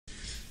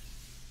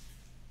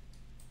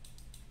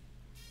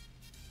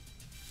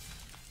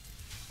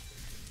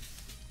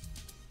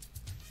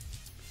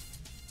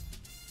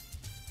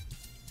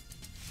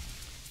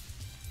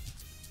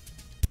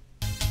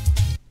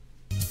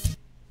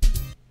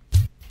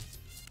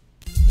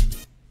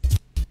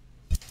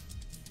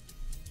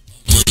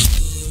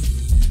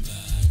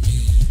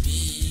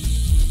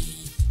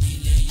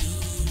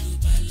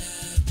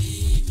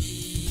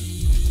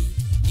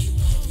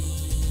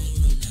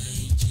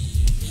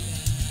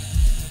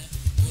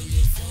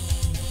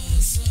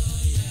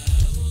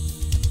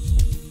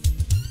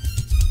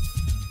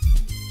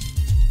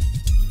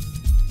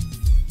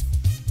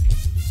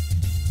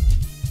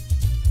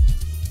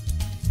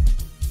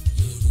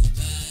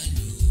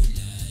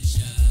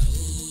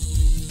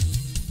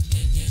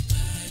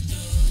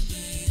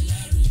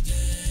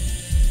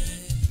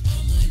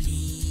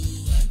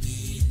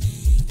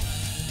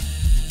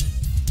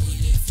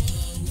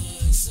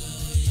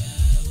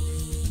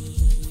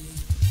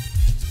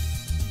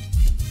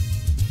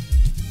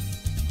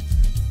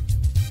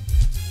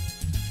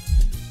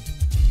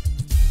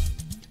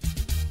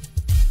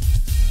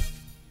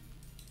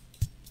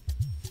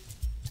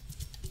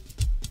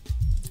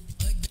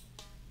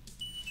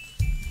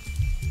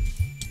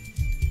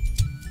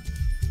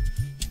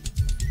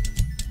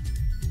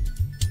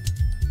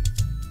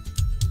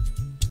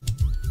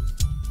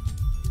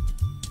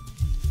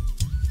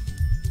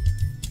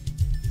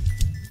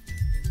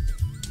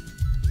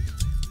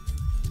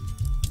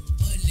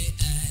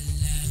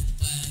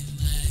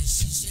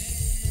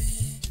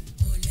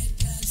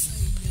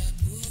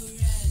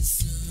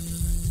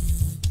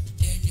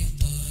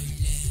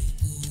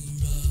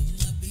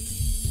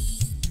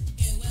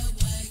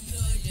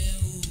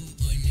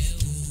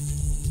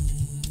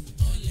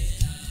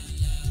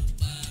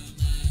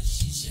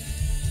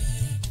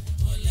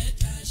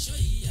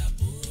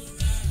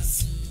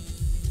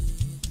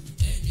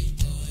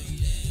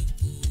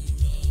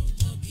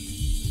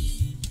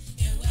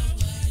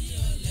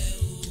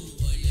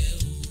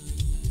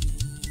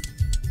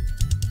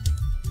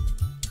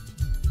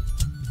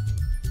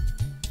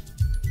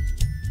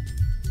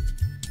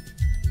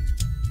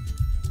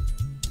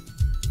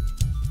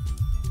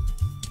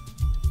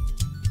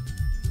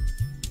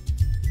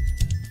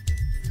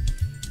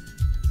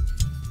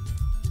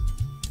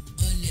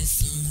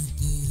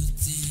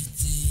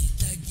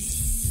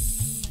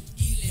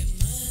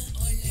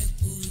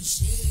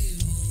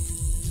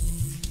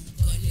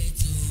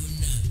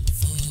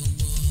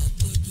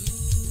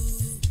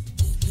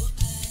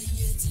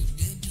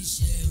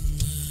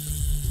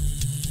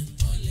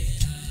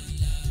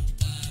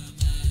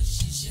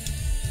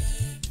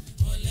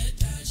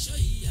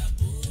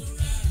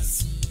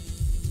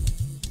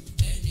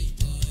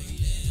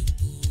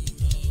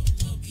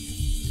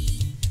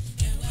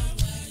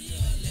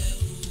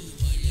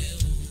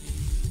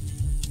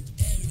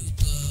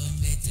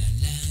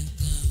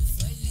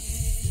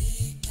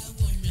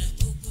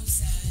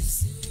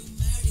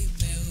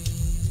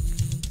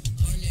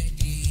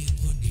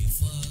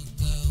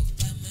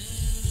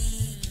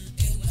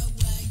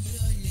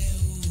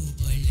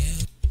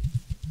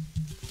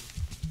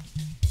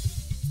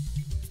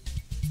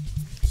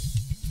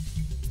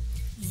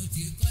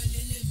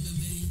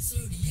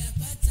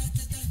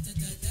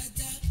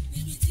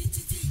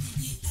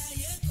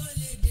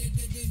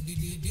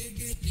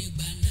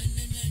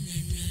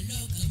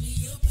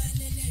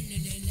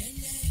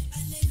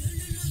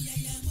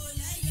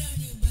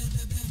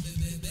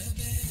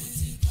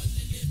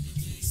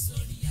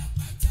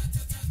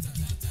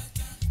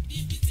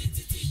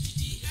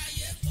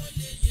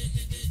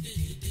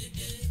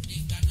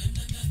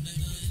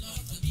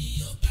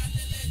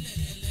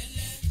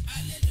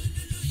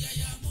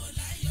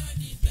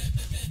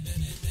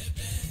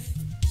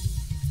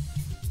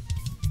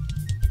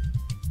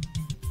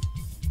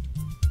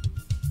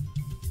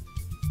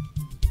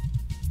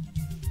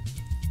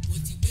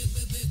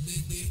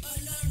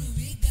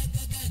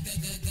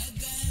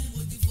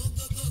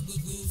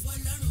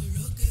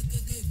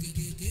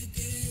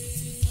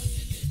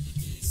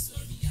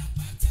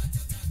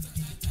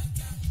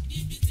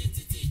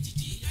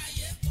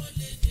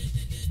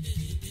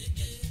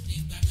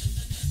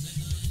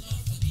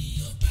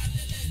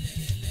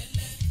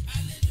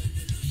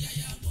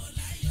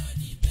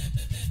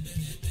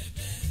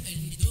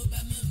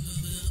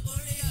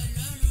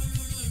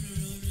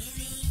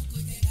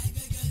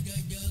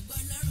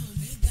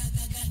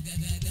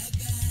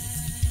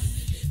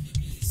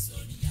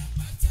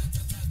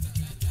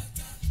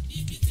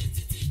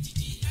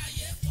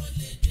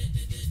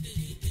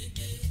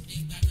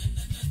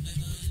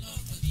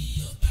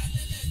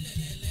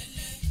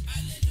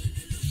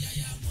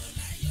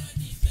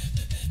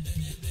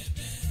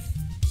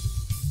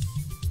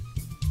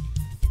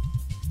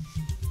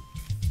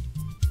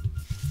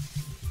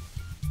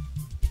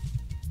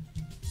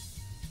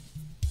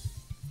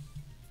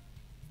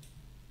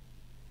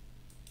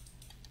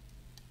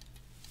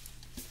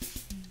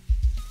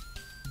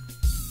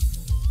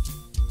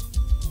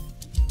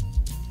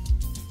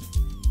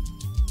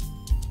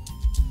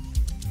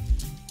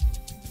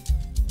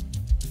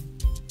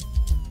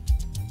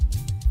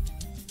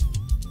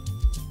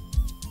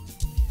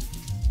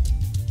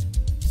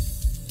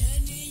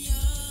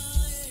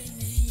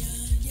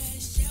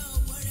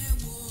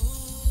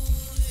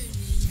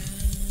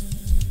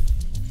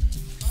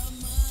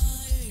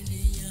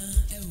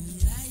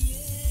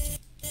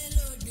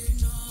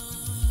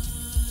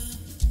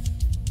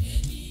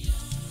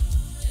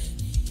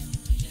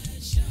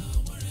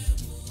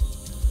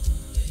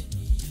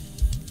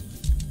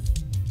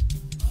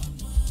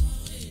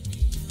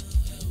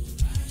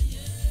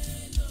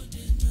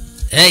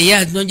ẹ̀yà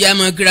àtúnjẹ́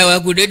àmọ́ kíra wa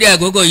kú dédé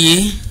àkókò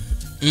yìí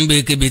ń gbé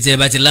kébìtì ẹ̀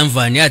bá ti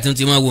láǹfààní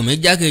àtúntì máa wò mí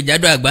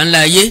jákèjádò àgbáńlá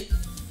ayé.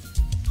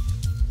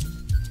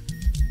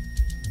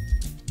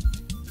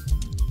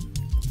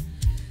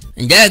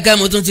 ǹjẹ́ ẹ̀ka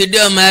mo tún ti dé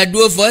ọmọ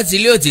adúró fọ́ọ̀tì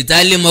ilé òtítà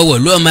lé mọ́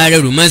wọ̀lú ọmọ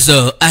arẹrù mọ́sọ̀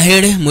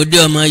ahẹ́rẹ́ mo dé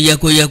ọmọ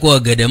yẹkóyẹkó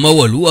ọ̀gẹ̀dẹ̀ mọ́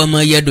wọ̀lú ọmọ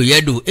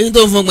yẹdòyẹdò èyí tó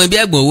ń fún pin bí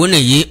àgbọ̀n owó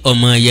nìyí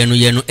ọmọ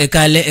yẹnuyẹnu ẹ̀ka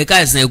alẹ́ ẹ̀ka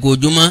àìsàn ẹ̀kú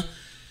ojúmọ́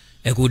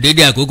ẹ̀kú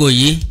dédé àkókò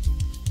yìí.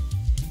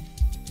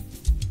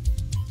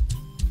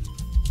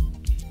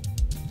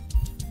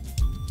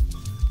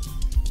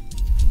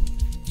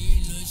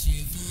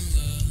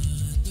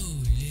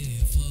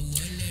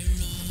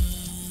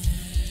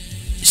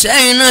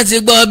 sẹ́yìn náà ti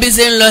gbọ́ bí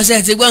ṣe ń lọ ṣe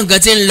ti gbọ́ nǹkan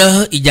tí ń lọ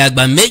ìjà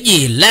àgbà méjì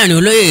láàrin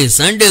olóyè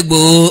Sunday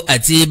Igboho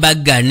àti ibà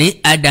Gani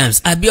Adams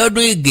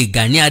Abíọ́dún Ìgè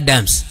Gani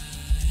Adams.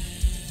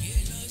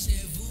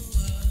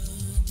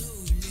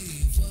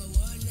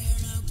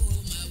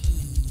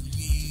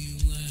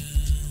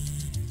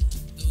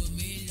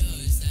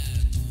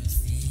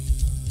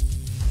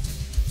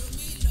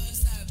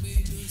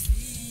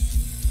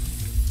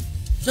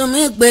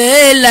 tumi pé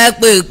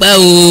lápè pa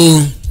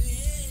o.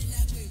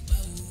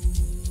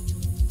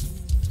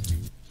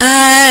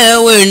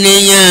 ẹ̀wọ̀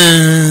ènìyàn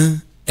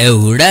ẹ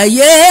ò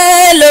ráyé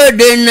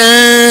lóde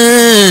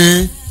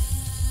náà.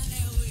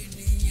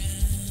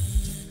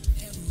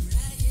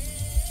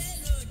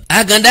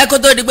 àkàndá kó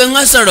tó di pé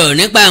wọ́n sọ̀rọ̀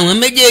nípa àwọn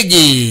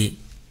méjèèjì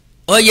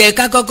ó yẹ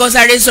ká kọ́kọ́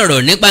sáré sọ̀rọ̀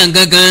nípa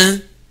nǹkan kan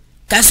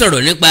ká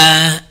sọ̀rọ̀ nípa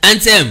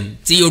anthem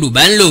tí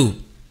Yorùbá ń lò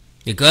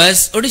because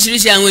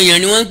oríṣiríṣi àwọn èèyàn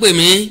ni wọ́n ń pè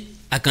mí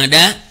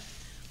àkàndá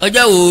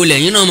ọjọ́ wo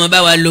lẹ́yìn náà mo bá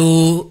wa lo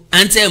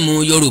anthem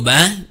Yorùbá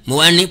mo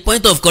wá ní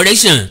point of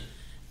correction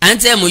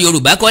anthem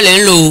Yorùbá kọ́ lẹ́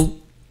ń lò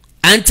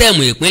anthem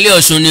ìpínlẹ̀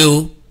Ọ̀ṣun ni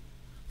o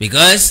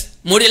because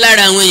mo rí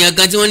lára àwọn èèyàn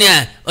kan tí wọ́n ní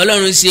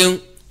Ọlọ́run ṣeun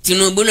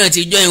Tinubu náà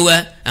ti join wa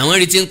àwọn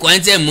rí ti ń kọ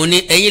anthem mo ní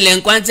ẹ̀yin lẹ́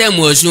ń kọ anthem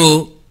Ọ̀ṣun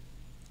o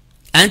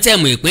anthem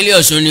ìpínlẹ̀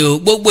Ọ̀ṣun ni o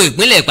gbogbo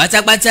ìpínlẹ̀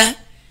pátápátá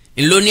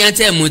ńlọ ní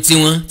anthem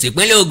tiwọn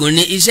tìpínlẹ̀ Ògùn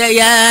ní iṣẹ́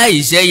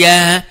yá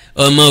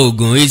ọmọ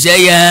Ògùn iṣẹ́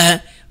yá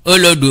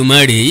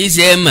Olódùmarè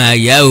iṣẹ́ máa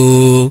yá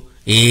o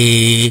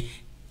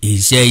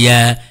iṣẹ́ yá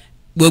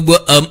gbogbo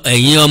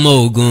ẹ̀yin ọmọ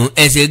Ògùn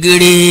ẹsẹ̀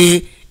gírí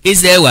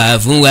iṣẹ́ wà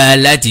fún wa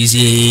láti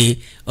ṣe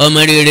ọmọ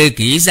rere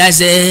kì í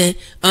sáṣẹ́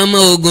ọmọ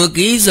Ògùn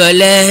kì í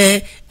sọlẹ̀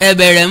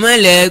ẹbẹ̀rẹ̀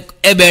mọ́lẹ̀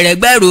ẹbẹ̀rẹ̀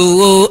gbẹ́rù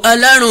o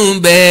Ọlọ́run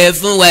bẹ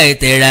fún wa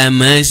ìtẹ̀ra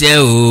mọ́ṣẹ́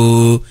o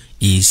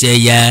iṣẹ́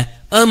yá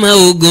ọmọ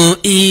Ògùn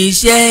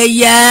iṣẹ́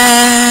yá.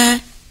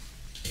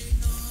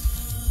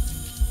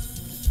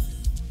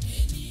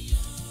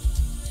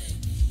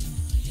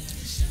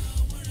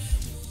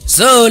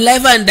 so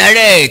live and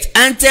direct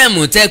anthem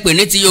tẹ́ pè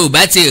ní ti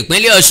Yorùbá ti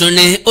ìpínlẹ̀ Ọ̀ṣun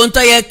ni ohun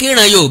tó yẹ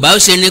kíran Yorùbá ó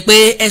ṣe ni pé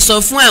ẹ sọ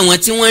fún àwọn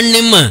tí wọ́n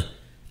nímọ̀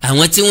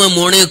àwọn tí wọ́n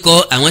morin kọ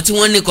àwọn tí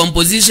wọ́n ní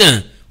composition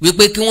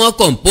wípé kí wọ́n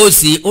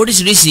compose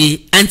oríṣiríṣi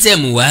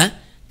anthem wá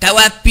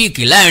káwá pick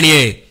láàrin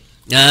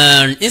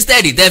ẹ̀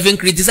instead tẹ́ fi ń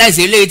criticize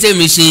eléyìí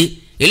tèmi ṣe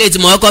eléyìí tí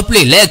mo kọ́kọ́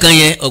play lẹ́ẹ̀kan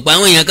yẹn ọ̀pọ̀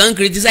àwọn èèyàn kan ń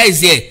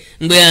criticize ẹ̀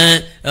ń gbé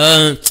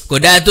kò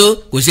dáa tó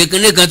kò ṣe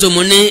kinní kan tó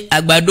mo ní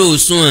àgbàdo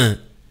òsùn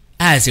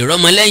à sì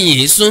rọ́mọ lẹ́yìn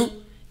ìsún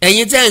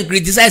ẹ̀yin tẹ́ ń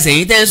criticize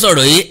ẹ̀yin tẹ́ ń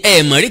sọ̀rọ̀ yìí ẹ̀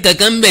mọ̀rí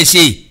kankan ń bẹ̀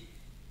ṣe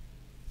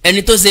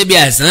ẹni tó ṣe bí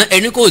àsán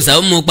ẹni kò sá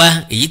ó mú pa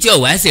èyí tí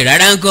ọ̀wá sì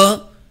rárá ń kọ́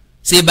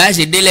ṣe bá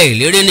ṣe délẹ̀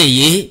ìlérí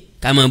nìyí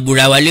ká mọ̀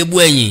búra wa lébú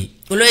ẹ̀yìn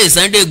olóyè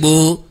Sunday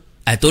Igboho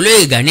àti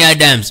olóyè Gani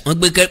Adams wọ́n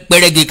gbé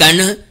pẹ́rẹ́gì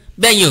kaná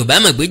bẹ́yìn ò bá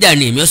mọ̀ pé jà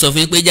ni èmi ò sọ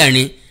fún yín pé jà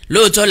ni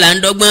lóòótọ́ là ń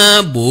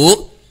dọ́gbọ́n bò ó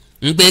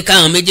ń pé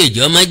káwọn méjèèjì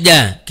ọmọ jà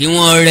kí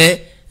wọ́n rẹ́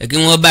kí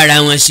wọ́n bára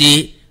wọn ṣe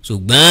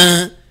ṣùgbọ́n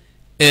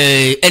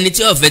ẹni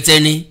tí ó fẹ́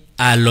tẹni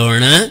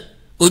àlọ́rán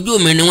ojú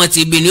mi ni wọ́n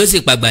ti bí ni ó sì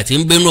pàgbà tí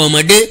ń gbénú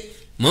ọmọdé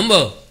mọ́ ń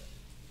bọ̀.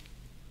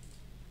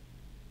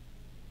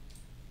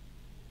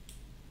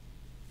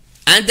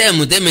 anthem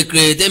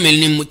tẹ́mi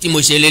ni tí mo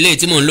ṣe lélẹ́yìí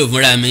tí mò ń lò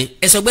fúnra mi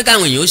ẹ sọ pé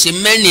káwọn èèyàn ó ṣe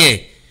mẹ́ni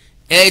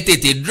ẹ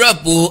tètè drop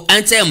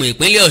anthem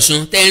ìpínlẹ̀ Ọ̀ṣun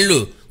tẹ́ ń lò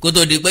kó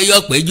tó di pé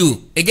yọ̀ pé jù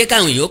ẹ jẹ́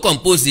káwọn èèyàn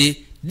compose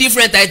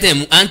different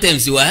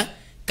anthems wá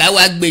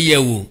káwá gbé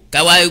yẹ̀wò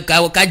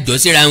ká jọ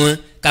síra wọn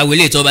káwé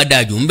lè tọ́ bá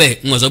dáa jù ń bẹ̀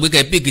ń wọ́n sọ pé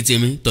kẹ́ píìkì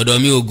tèmi tọ̀dọ̀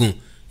mi Ògùn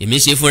èmi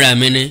ṣe fúnra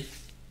mi ní.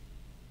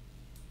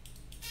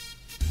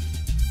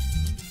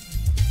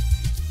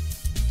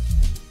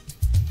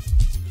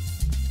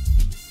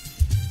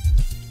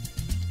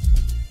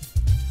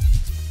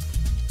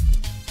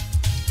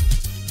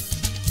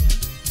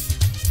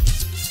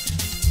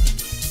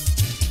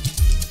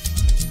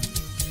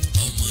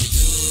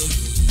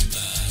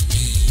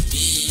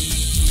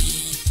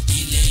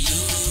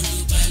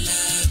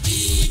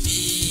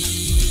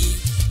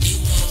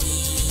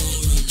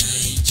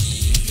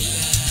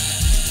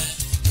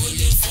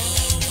 Fall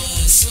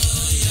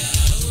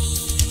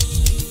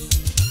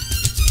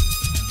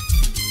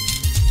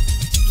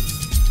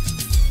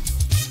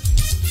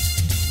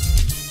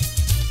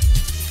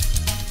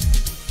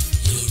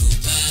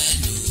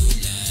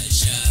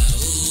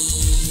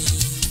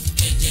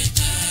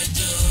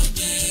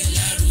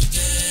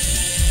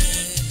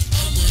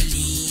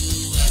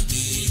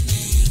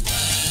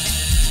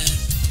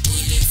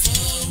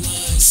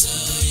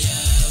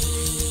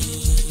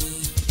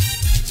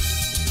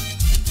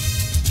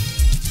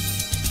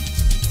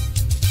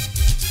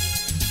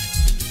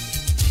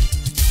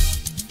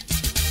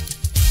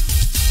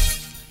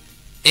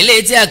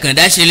eléyìí tí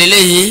Àkàndá ṣe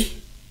lélẹ́yìí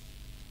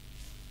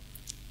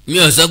mi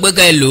ò sọ pé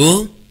ká ẹ lò ó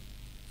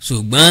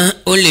ṣùgbọ́n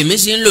ó lè mí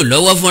sí ń lò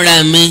lọ́wọ́ fúnra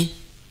mi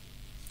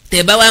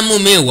tẹ́ bá wá mú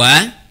mi wá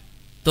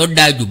tó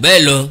dáa jù bẹ́ẹ̀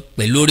lọ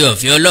pẹ̀lú oore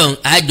ọ̀fẹ́ Ọlọ́run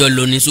àjọ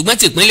lò ní ṣùgbọ́n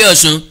tìpínlẹ̀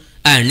Ọ̀ṣun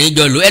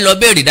àníjọ lò ẹ lọ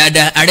béèrè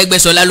dáadáa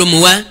Arẹ́gbẹ́ṣọlá ló mú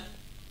wá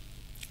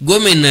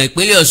gómìnà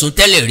ìpínlẹ̀ Ọ̀ṣun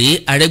tẹ́lẹ̀ rí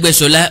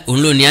Arẹ́gbẹ́ṣọlá òun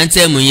ló ní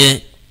áńtẹ́ẹ̀mù yẹn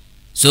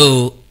so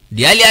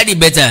the earlier the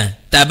better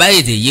tá a bá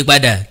ètè yí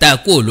padà tá a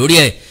kú lórí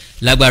ẹ̀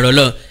lágbára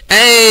Ọlọ́run.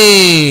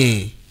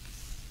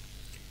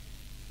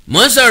 mo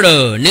ń sọ̀rọ̀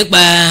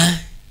nípa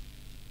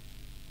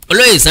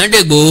olóyè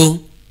Sunday Igboho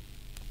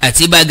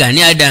àti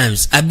Gani Adams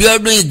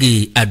Abíọ́dún Ìgè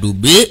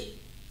Àdùgbé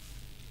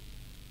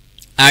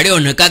Ààrẹ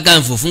Ọ̀nà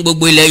Kakanfò fún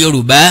gbogbo ilẹ̀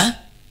Yorùbá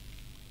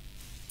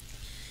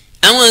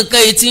àwọn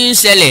nǹkan yìí ti ń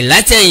ṣẹlẹ̀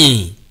látẹ̀yìn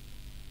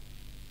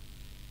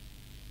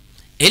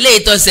eléyìí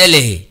tó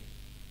ṣẹlẹ̀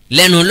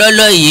lẹ́nu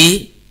lọ́lọ́ yìí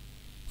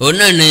òun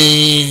náà ni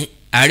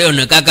Ààrẹ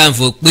Ọ̀nà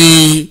Kakanfò pé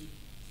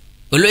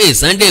olóyè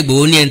Sunday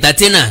Igboho ní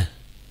entertainer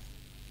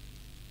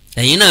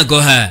ẹ̀yin náà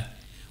kọ́ ha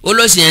ó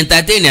ló ṣe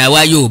entertain àwa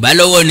Yorùbá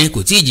lọ́wọ́ ni kò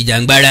tí ì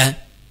jìjàngbara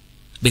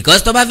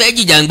because tó bá fẹ́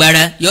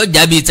jìjàngbara yóò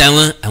jábí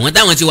tàwọn àwọn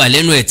táwọn ti wà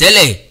lẹ́nu ẹ̀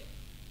tẹ́lẹ̀.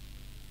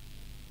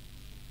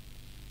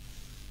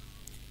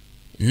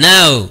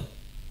 now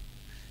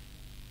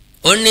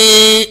ó ní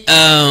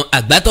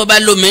àgbà tó bá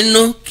lómi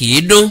nínú kì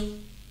í dún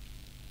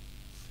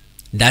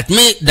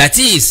that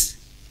is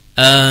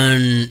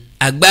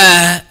àgbà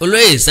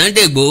olóyè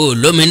Sunday Igboho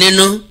lómi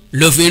nínú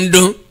ló fi ń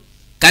dún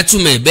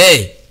kátùmẹ̀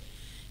bẹ́ẹ̀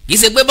kì í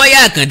ṣe pé bóyá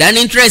Àkàndá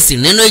ní interest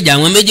nínú ìjà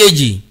àwọn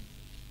méjèèjì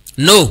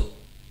no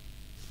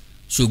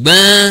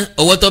ṣùgbọ́n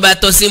ọwọ́ tó bá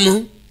tọ́ sí mú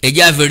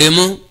ẹ̀jẹ̀ àfèrè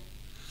mú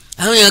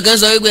àwọn èèyàn kan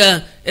sọ wípé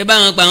ẹ bá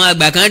wọn pa àwọn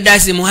àgbà kan dá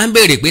sí mu wọ́n á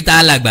béèrè pé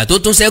ta làgbà tó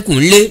tún ṣẹ́kù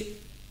ńlé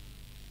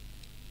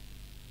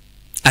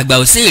àgbà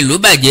ò sí ìlú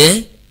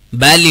bàjẹ́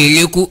baálé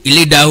ilé kú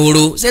ilé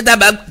dahoro ṣé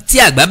tí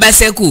àgbà bá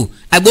ṣẹ́kù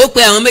àgbà ó pe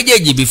àwọn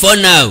méjèèjì before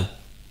now.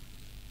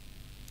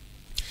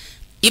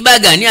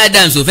 Gani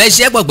Adams ò fẹ́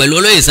ṣẹ́pọ̀ pẹ̀lú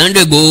olóyè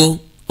Sunday Igboho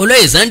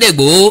olóyè Sunday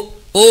Igboho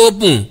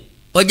open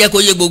ó jẹ́ kó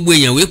yé gbogbo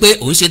èèyàn wípé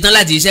òun ṣetán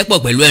láti ṣẹ́pọ̀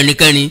pẹ̀lú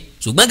ẹnikẹ́ni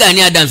ṣùgbọ́n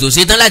Gani Adams ò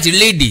ṣetán láti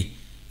lead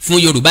fún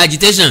Yorùbá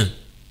agitation.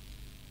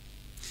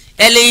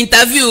 ẹ lè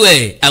interview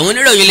ẹ̀ àwọn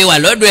oníròyìn lè wà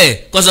lọ́dọ̀ ẹ̀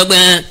kó sọ pé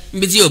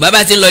níbi tí Yorùbá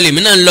bá ti ń lọ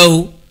lèmi náà ń lọ o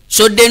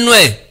só dénú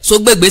ẹ̀ só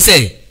gbégbèsè.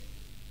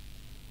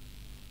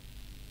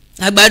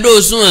 àgbàdo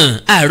òsùnwọ̀n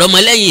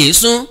àrọ́mọlẹ́yìn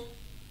èsùn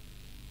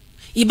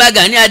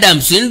Gani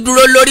Adams ń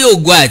dúró lórí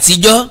ògo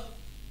àtijọ́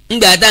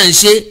ńgbà tá à ń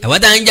ṣe àwa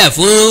tá à ń jà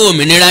fún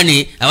òmìnira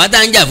ni àwa tá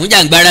à ń jà fún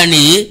jàǹgbara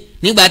nìyí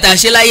nígbà tá a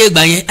ṣe láyé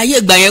ìgbà yẹn ayé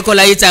ìgbà yẹn kọ́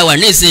láyé tá a wà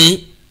nísìn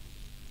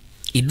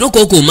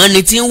ìdúnkokò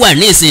mọ́ni tí ń wà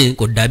nísìn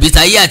kò dàbí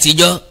táyé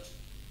àtijọ́.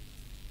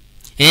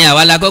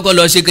 àwa la kọ́kọ́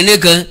lọ ṣe kinní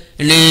kan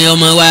ni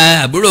ọmọ wa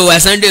àbúrò wa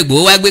Sunday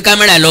Igboho wá gbé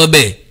kámẹ́rà lọ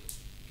bẹ̀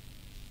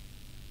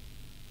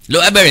ló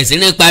wá bẹ̀rẹ̀ sí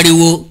ní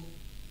pariwo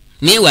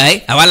níwáyé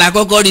àwa la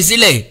kọ́kọ́ rí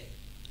sílẹ̀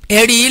ẹ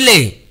rí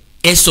ilẹ̀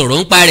ẹ sọ̀rọ̀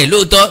ń pa rẹ̀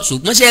lóòótọ́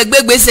ṣùgbọ́n ṣe é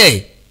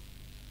gbégbèsè.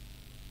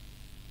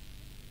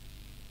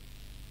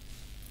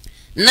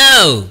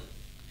 now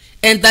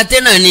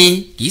entertainer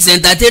ni kì í ṣe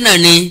entertainer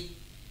ni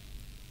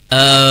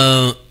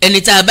ẹni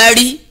tá a bá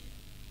rí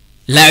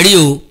la rí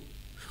o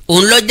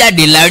òun lọ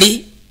jáde la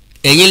rí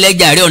ẹ̀yin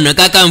lẹ́jà Ààrẹ Ọ̀nà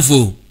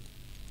Kakanfò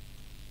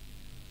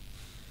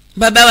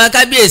bàbá wa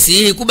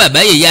kábíyèsí ikú bàbá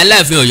yèyé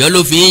Aláàfin Ọ̀yọ́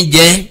ló fi ń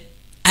jẹ́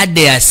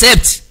adé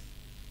accept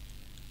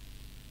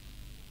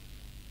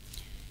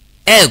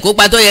ẹ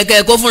kópa tó yẹ kẹ́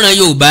ẹ kó fúnra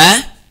Yorùbá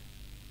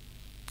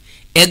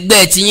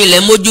ẹgbẹ́ tiyín lẹ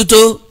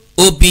mójútó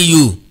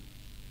OPU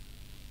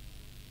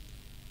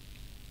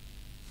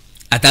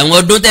àtàwọn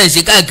ọdún tẹ̀ ń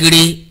ṣe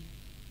káàkiri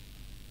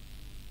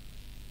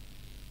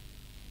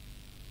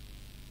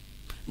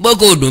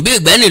boko òdùn bí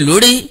ìgbẹ́ni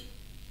lórí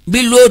bí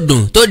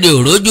lóòdùn tó de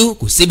òrójú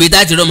kò síbi tá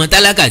a ti rọmọ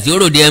tálákà tí ó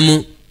ròde ẹmu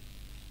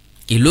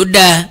ìlú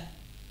dáa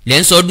lẹ́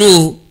ń sọdún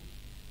o.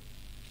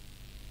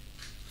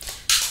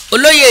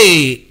 olóyè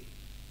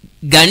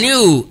Gani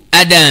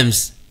Adams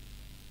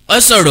ó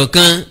sọ̀rọ̀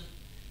kan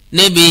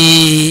níbi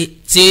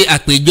tí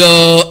àpéjọ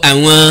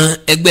àwọn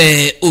ẹgbẹ́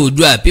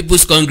Oòduà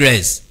People's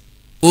Congress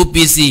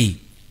OPC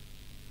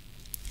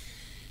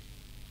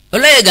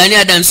olóyè Gani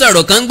Adams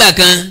sọ̀rọ̀ kan gbà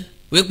kan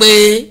wípé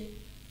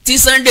tí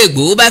Sunday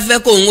Igboho bá fẹ́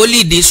kóun ó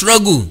lead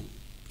struggle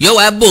yóò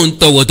wá bóun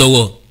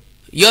tọ̀wọ̀tọ̀wọ̀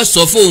yóò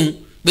sọ fóun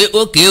pé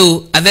ókè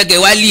o afẹ́kẹ́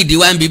wá lead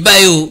wá ń bí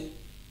báyìí o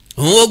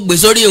òun ó gbé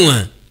sórí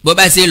ìwọ̀n bó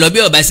bá ṣe lọ bí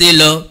ọba ṣe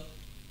lọ.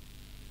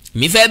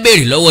 mi fẹ́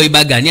béèrè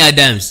lọ́wọ́ Gani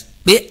Adams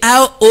pé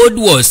how old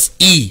was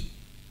he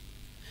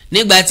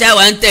nígbà tí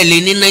àwa ń tẹ̀lé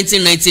ní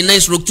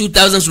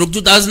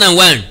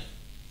 1999/2000/2001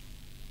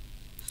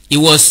 he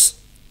was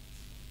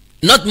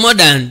not more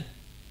than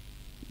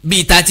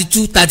bíi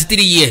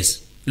 32-33 years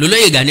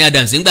lólóyè Gani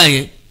Adams ń gbà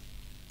yẹn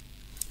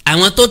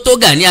àwọn tó tó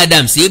Gani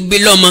Adams bí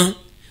lọ́mọ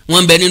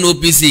wọ́n ń bẹ nínú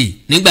OPC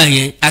nígbà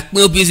yẹn a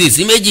pín OPC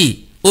sí méjì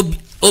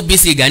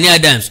OPC Gani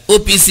Adams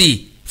OPC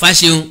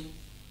Fáṣẹ̀hùn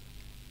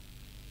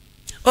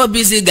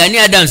OPC Gani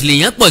Adams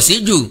lèèyàn pọ̀ sí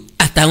jù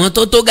àtàwọn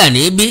tó tó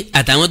Gani bí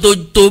àtàwọn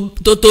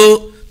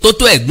tó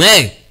tó ẹ̀gbọ́n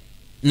ẹ̀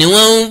ni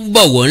wọ́n ń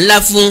bọ̀wọ̀ ńlá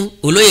fún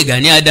olóyè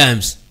Gani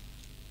Adams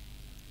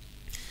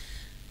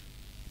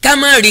ká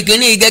má rí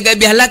kíní gẹ́gẹ́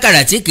bí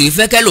alákàrà tí kì í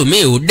fẹ́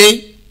kẹ́lòmíì ó dé.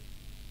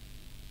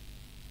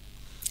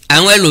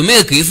 àwọn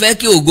ẹlòmíì kì í fẹ́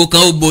kí ògo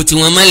kan ó bo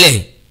tiwọn mọ́lẹ̀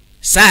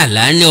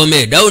sáàlá ní ọmọ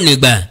ẹ̀dá ò ní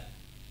gbà.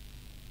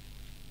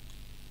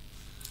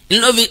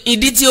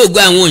 ìdí tí ògo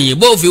àwọn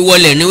òyìnbó fi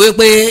wọlẹ̀ ni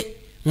wípé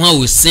wọn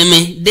ò sinmi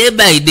day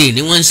by day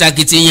ni wọ́n ń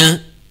ṣakitiyan.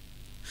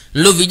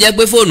 ló fi jẹ́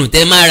pé fóònù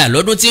tẹ́ máa rà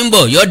lọ́dún tí ń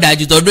bọ̀ yóò dáa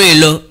ju tọdún yìí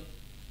lọ.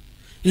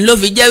 ló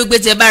fi jẹ́ wípé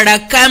tẹ́ bá ra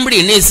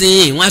Camry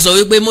nísìnyí wọ́n á sọ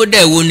wípé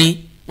model wo ni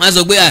wọ́n á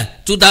sọ pé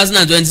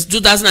 2020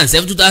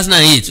 2007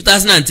 2008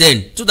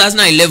 2010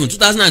 2011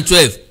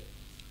 2012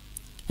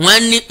 wọ́n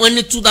ní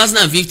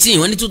 2015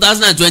 wọ́n ní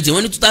 2020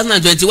 wọ́n ní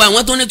 2021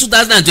 wọ́n tún ní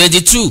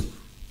 2022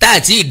 tá à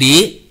ti dé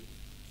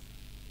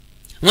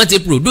wọ́n ti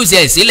produce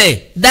ẹ̀ sílẹ̀.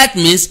 that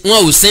means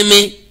wọn ò sinmi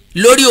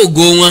lórí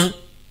ògo wọn.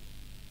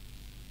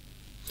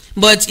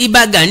 but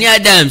Ìbà Gani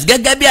Adams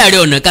gẹ́gẹ́ bí Ààrẹ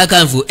Ọ̀nà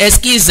Kakanfò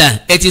ẹskíìsà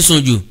ẹ ti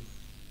sùn jù.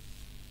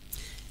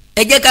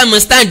 ẹ jẹ́ ká mọ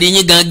stand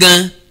yín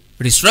gangan.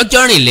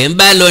 restructuring lẹ́ ń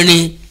bá lọ ni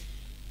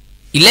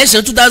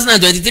election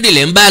 2023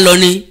 lẹ́ ń bá lọ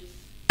ni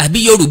àbí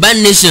Yorùbá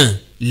nation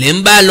lẹ́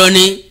ń bá lọ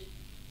ni.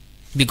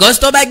 because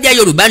tó bá jẹ́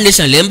Yorùbá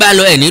nation lẹ́ ń bá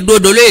lọ ẹ̀ ní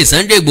dódó lóye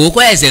Sunday Igboho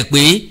kọ́ ẹ̀sẹ̀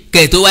pé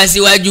kẹ̀ tó wá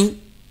síwájú.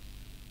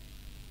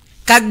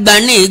 ká gba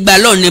ní ìgbà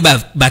lọ́ọ̀ ni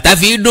bàtà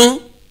fi dún.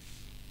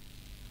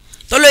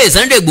 tọ́lọ́yè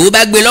Sunday Igboho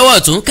bá gbé lọ́wọ́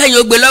ọ̀tún kẹ́yìn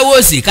ó gbé lọ́wọ́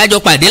òsì kájọ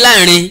pàdé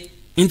láàrin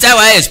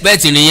ntáwa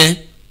expect nìyẹn.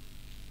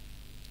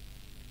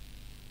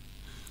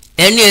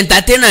 ẹni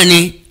entertainer ni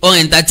ọ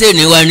entertain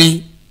wa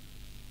ni.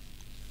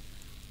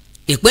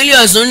 ìpínlẹ̀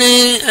Ọ̀ṣun ní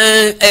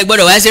ẹ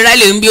gbọ́dọ̀ wá ṣe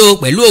rálì ń bí o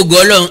pẹ̀lú ògo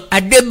Ọlọ́run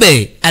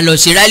adébẹ̀ alọ̀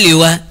ṣe rálì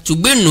wa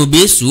ṣùgbọ́n nùbí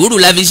sùúrù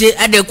la fi ṣe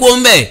adẹ́kú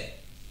ń bẹ̀.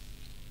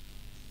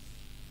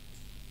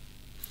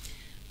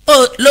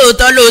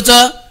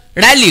 lóòótọ́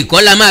rálì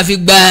kọ́ la máa fi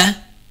gba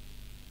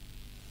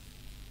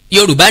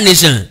Yorùbá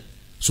nation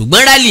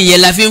ṣùgbọ́n rálì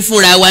yẹn la fi ń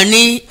fúnra wa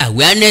ní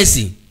awareness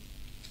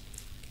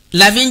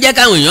la fi ń jẹ́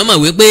káwọn èèyàn mọ̀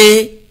wípé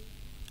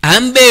à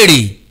ń béèrè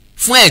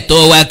fún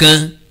ẹ̀tọ́ wa kan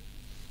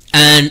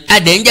and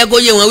adẹ̀ ń jẹ́ kó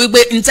yé wọn wípé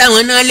n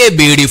táwọn náà lè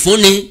béèrè fún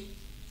ni.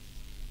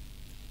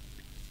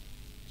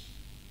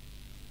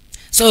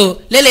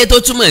 so lélẹ̀ tó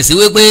túmọ̀ sí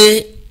wípé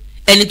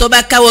ẹni tó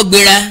bá káwọ́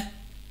gbéra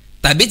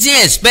tàbí tí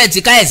expect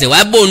ká ẹ̀sẹ̀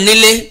wá bò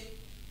nílé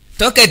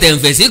tọ́kẹ̀tẹ̀ ń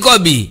fẹ̀ sí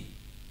kọ̀bì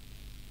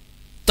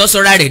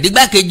tọ́sọ̀ra rẹ̀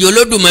dígbàkejì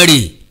Olódùmarè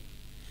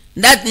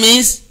that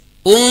means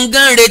òun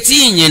gan retí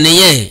ìyìn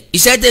nìyẹn.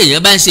 iṣẹ́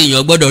tèèyàn bá ń ṣe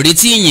èèyàn gbọ́dọ̀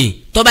retí ìyìn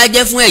tó bá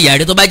jẹ́ fún ẹ̀yà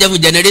rẹ̀ tó bá jẹ́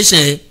fún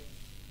generation ẹ̀.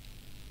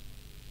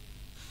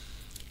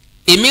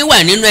 èmi wà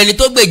nínú ẹni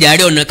tó gbèjà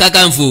Ààrẹ Ọ̀nà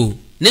Kakanfò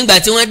nígbà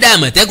tí wọ́n dá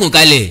Àmọ̀tẹ́kùn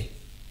kalẹ̀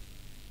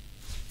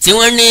tí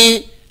wọ́n ní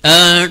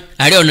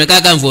Ààrẹ Ọ̀nà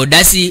Kakanfò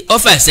dá sí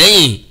ọ́fà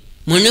sẹ́yìn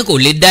mo ní kò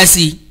lè dá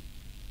sí.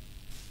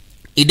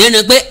 ìdí ni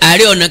pé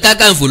Ààrẹ Ọ̀nà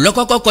Kakanfò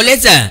lọ́kọ́kọ́ kọ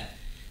lẹ́tà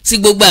sí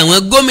gbogbo àwọn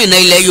gómìnà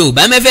ilẹ̀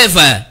Yorùbá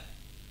mẹ́fẹ̀ẹ̀fà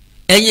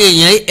ẹ̀yin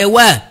èèyàn ẹ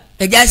wá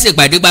ẹjá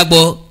ṣèpàdé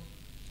papọ̀.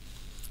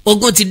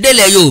 ogun ti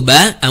délẹ̀ Yorùbá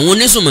àwọn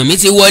onísùnmọ̀mí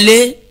ti wọlé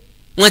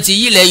wọ́n ti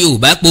yílẹ̀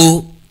Yorùbá po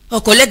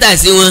ọkọ̀ lẹ́tà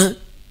sí wọn.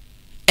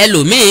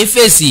 ẹlòmíín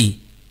fèsì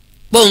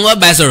pòun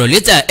ọba sọ̀rọ̀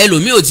lẹ́tà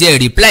ẹlòmíín ò tiẹ̀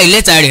reply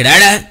lẹ́tà rẹ̀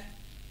rárá.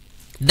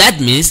 that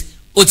means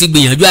ó ti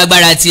gbìyànjú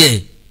agbára tiẹ̀.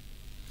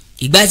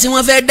 ìgbà tí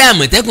wọ́n fẹ́ dá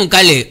Àmọ̀tẹ́kùn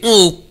kalẹ̀ wọn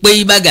ò pe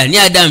Ìbà Gani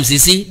Adams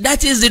sí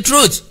that is the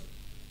truth.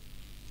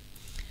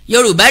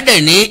 Yorùbá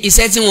dẹ̀ ní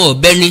iṣẹ́ tí wọn ò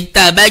bẹni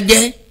tá a bá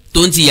jẹ́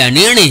tó ń ti yà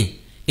ní rìn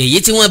èyí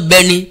tí wọ́n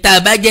bẹni tá a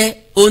bá jẹ́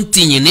ó ń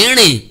tiyìn ní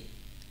rìn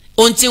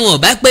ohun tí wọn ò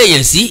bá pè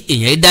èèyàn sí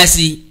èèyàn dá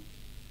sí.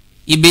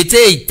 ibi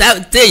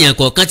téèyàn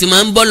kọ̀ọ̀kan ti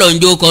máa ń bọ́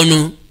lọ́njọ́ kọnu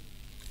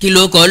kí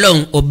ló kọ́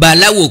Ọlọ́run ọba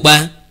aláwò pa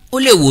ó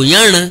lè wò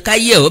yán ran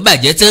káyé ẹ̀ ó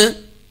bàjẹ́ tán.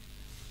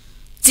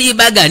 tí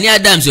Ìbà Gani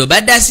Adams ò bá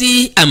dá sí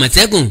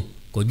Àmọ̀tẹ́kùn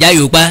kò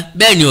jáyò pa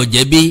bẹ́ẹ̀ ni ò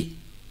jẹ̀bi.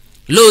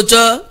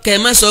 lóòótọ́ kẹ́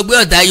ẹ má sọ pé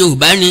ọ̀tá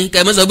Yorùbá ni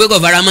kẹ́ ẹ má sọ pé kò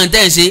faramọ́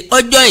tẹ́ ẹ ṣe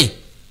ọjọ́ ìn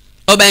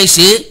ọba ń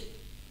ṣe é.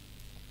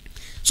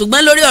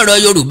 ṣùgbọ́n lórí ọ̀rọ̀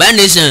Yorùbá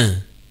nation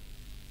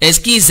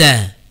ẹskíìsà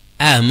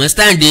àmọ́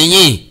stand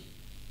yín.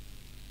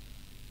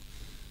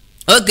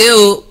 ok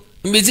o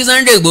ibi tí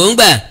Sunday Igboho ń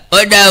gbà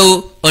ọ̀dà o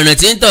ọ̀nà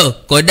tí ń tọ̀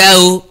kódà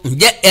o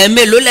ǹjẹ́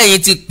ẹ̀ẹ́mélòó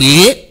lẹ́yìn ti pè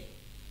é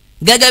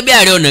gẹ́gẹ́ bí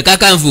Ààrẹ Ọ̀nà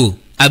Kakanfò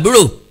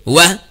àbúrò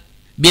wa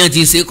bí wọ́n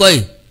ti ṣe kọ́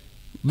ẹ̀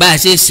bá a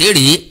ṣe ṣe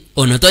rèé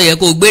ọ̀nà tó yẹ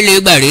kó gbélé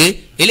gbà rèé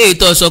eléyìí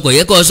tó sọ kò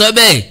yẹ kó sọ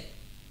bẹ́ẹ̀.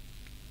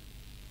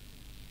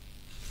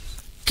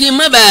 kí n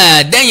má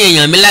bàa dẹ́yìn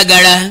èèyàn mi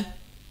lágara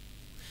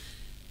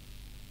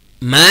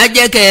màá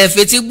jẹ́ kẹ́ ẹ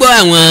fetí gbọ́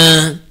àwọn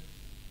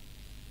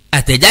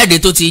àtẹ̀jáde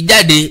tó ti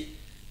jáde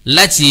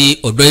láti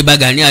ọ̀dọ̀ Ìbà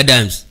Gani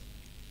Adams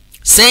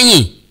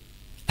sẹ́yìn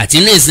àti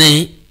nísìn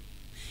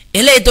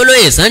eléyìí tó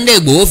lóye Sunday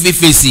Igboho fi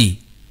fèsì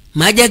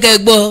màá jẹ́ kẹ́ ẹ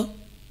gbọ́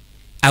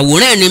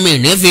àwòrán ẹni mi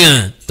ní fi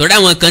hàn tọ́ra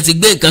àwọn kan ti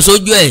gbé nǹkan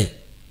sójú ẹ̀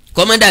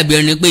kọ́mọ́dàbí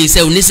ẹni pé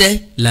iṣẹ́ oníṣẹ́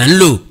là ń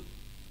lò.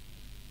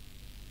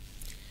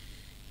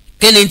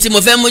 kí ni tí mo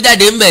fẹ́ mú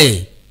jáde ń bẹ̀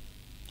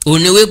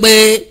òní wípé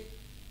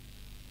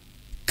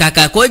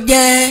kàkà kó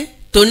jẹ́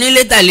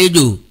tonílé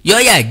tàlejò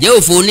yọ́ọ̀yà jẹ́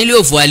òfò onílé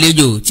òfò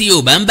àlejò tí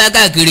Yorùbá ń bá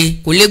káàkiri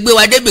kò lè gbé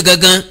wa débì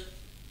kankan.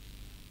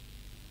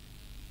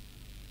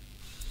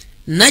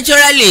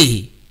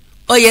 naturally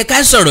ó yẹ ká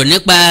sọ̀rọ̀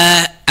nípa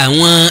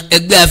àwọn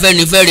ẹgbẹ́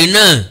Afẹ́nifẹ́re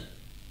náà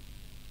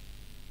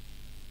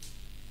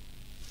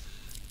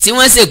tí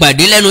wọ́n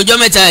ṣèpàdé lẹ́nu ọjọ́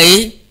mẹ́ta yìí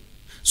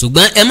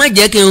ṣùgbọ́n ẹ má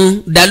jẹ́ kí n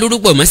da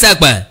lórúkọ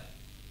mọ́sàpà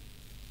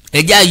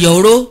ẹjẹ́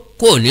ayọ̀rọ̀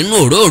kò nínú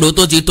òróró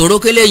tó ti toró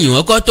kélé yìí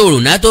ọkọ́ tòrò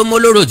náà tó mọ́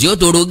lóró tí ó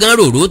tòrò gán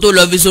ròró tó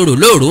lọ fi sọ̀rọ̀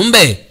lóòrò ń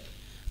bẹ̀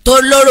tó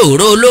lóró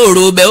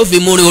lóòrò bẹ́ẹ̀ ó fi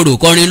múrin orò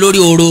kọrin lórí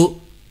oró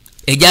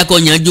ẹjẹ́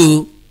akọyanjú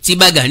ti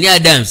bá Gani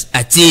Adams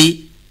àti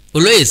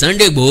olóyè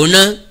Sunday Igboho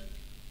ná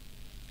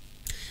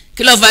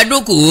kí ló fa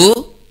dúkù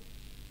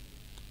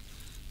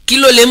kí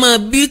ló lè máa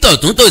bí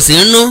tọ̀tún tòsí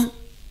ń nú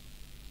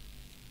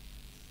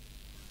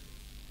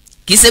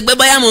kì í ṣe pé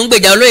báyà mò ń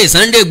gbèjà olóyè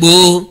Sunday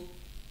Igboho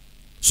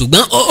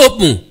ṣùgbọ́n ó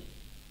open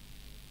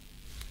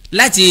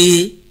láti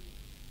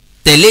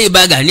tẹ̀lé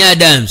ibà Gani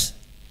Adams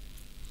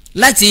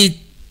láti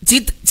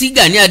tí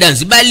Gani Adams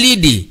bá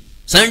líìdì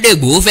Sunday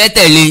Igboho fẹ́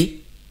tẹ̀lé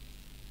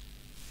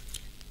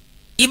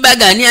ibà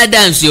Gani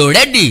Adams ò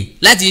rẹ́dì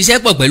láti iṣẹ́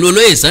pọ̀ pẹ̀lú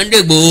olóyè Sunday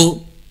Igboho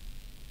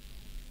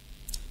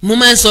mo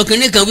máa ń sọ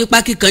kinní kan wípé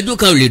kíkanjú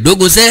kan ò lè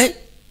dógun sẹ́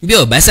bí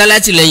ọ̀bá sá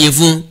látìlẹ́yìn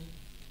fún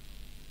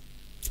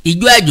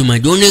ijó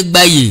àjùmọ̀jó ní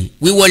gbayì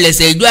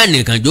wíwọ́lẹsẹ̀ ijó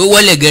ànìkànjó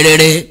wọlé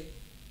gẹ́rẹ́rẹ́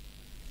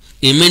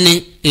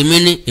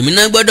èmi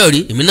náà gbọ́dọ̀ rí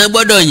èmi náà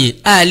gbọ́dọ̀ yìn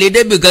á lè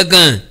débi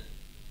kankan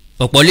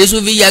ọ̀pọ̀ lẹ́sù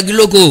fi yagi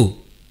lóko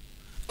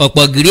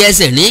ọ̀pọ̀ gírí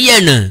ẹsẹ̀ ní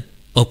yẹ̀nà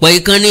ọ̀pọ̀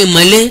ikán ní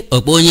mọ́lé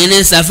ọ̀pọ̀ oyin ní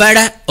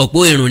safara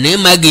ọ̀pọ̀ ìrùn ní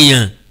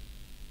magìyàn.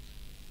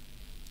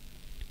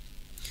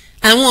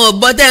 àwọn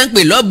ọ̀bọ tẹ́ ń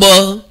pè lọ́bọ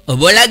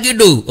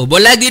ọ̀bọ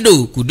lágídò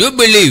could you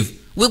believe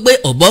wípé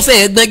ọ̀bọ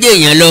fẹ́ẹ́ gbọ́njẹ́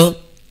èèyàn lọ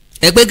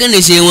ẹ pé kí ni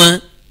ṣe wọn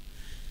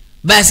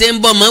bá a ṣe ń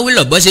bọ́ ọmọ wí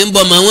lọ́bọ ṣe ń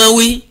bọ́ ọmọ wọn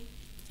wí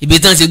ibi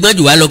tán ti gbọ́n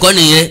jù wá lọ́kọ́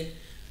nìyẹn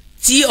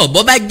tí ọ̀bọ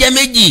bá jẹ́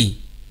méjì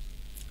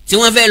tí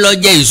wọ́n fẹ́ lọ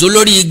jẹ èso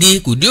lórí igi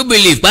could you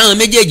believe páwọn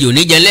méjèèjì ò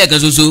ní jẹ lẹ́ẹ̀kan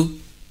ṣoṣo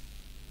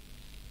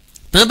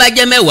tán bá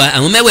jẹ́ mẹ́wàá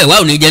àwọn mẹ́wẹ̀ẹ̀wá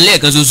ò ní jẹ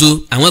lẹ́ẹ̀kan ṣoṣo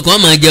àwọn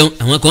kan máa jẹun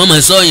àwọn kan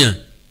máa sọ̀yàn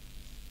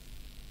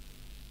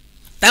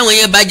táwọn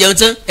yẹn bá jẹun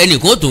tán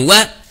ẹnìkan ó tún wá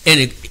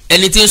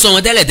ẹni tí ń sọ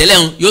wọn tẹ́lẹ̀tẹ́lẹ̀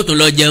wọn yóò tún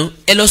lọ jẹun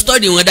ẹ lọ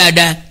stọ́ọ̀dì wọn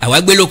dáadáa àwa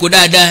gbé lóko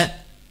dáadáa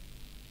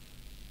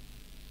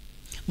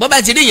bọ́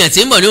bá ti rí èèyàn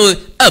tí ń bọ̀ ní wọn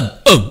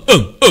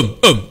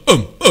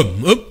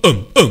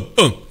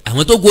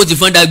àwọn tó kú ó ti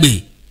fọ́n dàgbé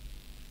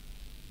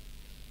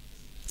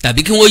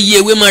tàbí kí wọ́n yí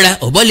ewé mọ́ra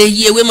ọ̀bọ lè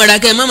yí ewé mọ́ra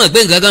kẹ́ ẹ má mọ̀ pé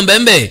nǹkan kan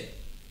bẹ́ẹ̀ bẹ́ẹ̀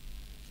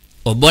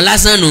ọ̀bọ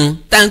lásán nu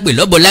tá à ń pè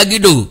lọ́bọ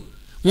lágídò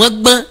wọ́n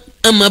gbọ́n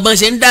ọmọ bọ́n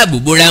ṣe ń dáàbò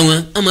bora wọn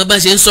ọmọ bọ́n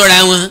ṣe ń ṣọ́ra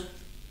wọn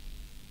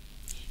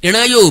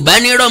ìran Yorùbá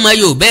ní rọ́mọ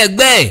Yorùbá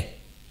ẹgbẹ́ ẹ̀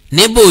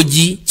ní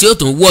bòjì tí ó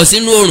tún wọ́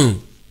sínú òrùn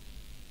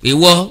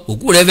ìwọ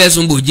òkú rẹ fẹ́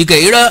sun bòjì kẹ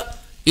irọ́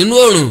inú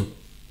òrùn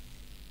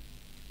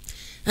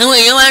àwọn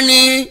èèyàn wá ní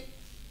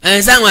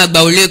sáwọn àgbà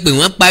ò lè pè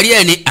wọ́n parí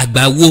ẹ̀ ní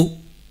àgbà wo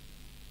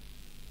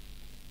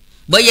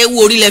bọ́yẹ̀ wú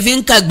orí lẹ fi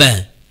ń kàgbà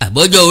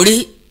àbọ́jọ́ orí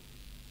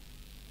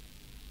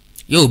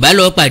Yorùbá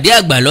lọ pàdé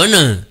àgbà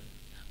lọ́nà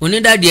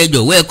onídàdí ẹ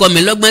jọ̀wọ́ ẹ kọ́ mi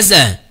lọ́gbọ́n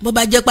sà bó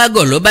bá jẹ́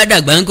pàgọ́ ló bá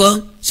dàgbà ńkọ́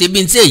ṣe bí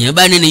tí èèyàn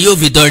bá ní ni yóò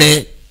fi tọrẹ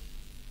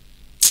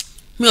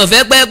mi ò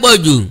fẹ́ pẹ́ pọ̀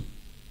jù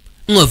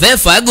n ò fẹ́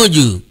fàágùn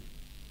jù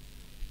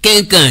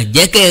kẹ́ńkàn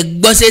jẹ́ kẹ́ ẹ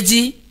gbọ́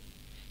sétí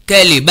kẹ́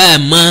ẹ lè bá a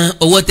mọ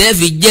owó tẹ́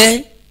fi jẹ́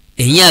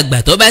ẹ̀yin àgbà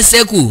tó bá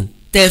ṣẹ́kù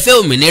tẹ́ ẹ fẹ́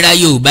òmìnira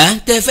Yorùbá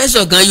tẹ́ ẹ fẹ́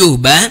ṣọ̀kan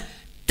Yorùbá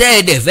tẹ́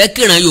ẹ dẹ̀ fẹ́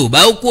kíran Yorùbá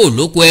ó kú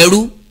òlóko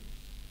ẹrú.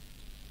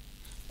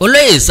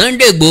 Olóyè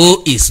Sunday Igboho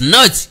is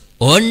not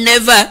or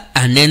never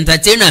an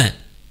entertainer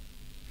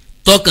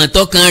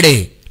tọkàntọkàn rẹ̀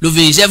ló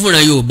fi iṣẹ́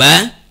fúnra Yorùbá.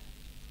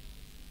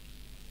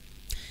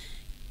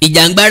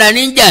 ìjàngbara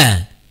níjà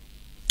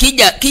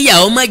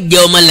kíyàwó má jẹ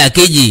ọmọ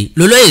làkejì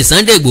lólóyè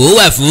Sunday Igboho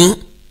wà fún.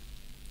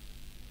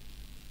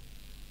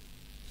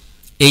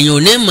 èèyàn ò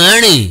ní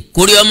máa rìn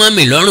kórí ọmọ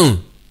mi lọ́rùn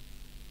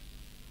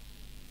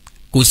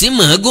kò sí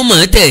mọ̀ọ́gún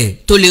mọ̀ọ́tẹ̀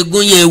tó lè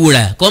gún yẹ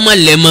ewùrà kọ́ mọ́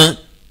lẹ̀ mọ́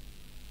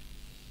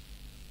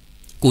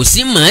kò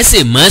sí mọ̀ọ́sè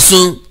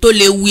mọ́sùn tó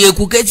lè wu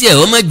eku kẹ́tì ẹ̀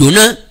ọmọ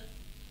jóná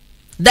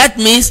that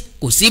means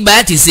kò sí bá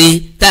a ti ṣe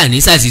tá a ní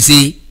ṣàṣìṣe.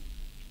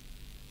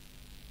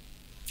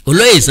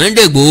 olóyè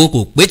Sunday Igboho kò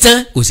pé tán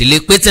kò sì lè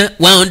pé tán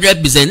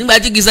 100% nígbà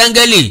tí kì í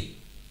sángẹ́lì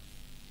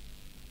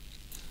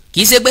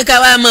kì í ṣe pé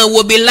káwá máa wo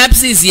bí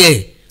lapsis yẹ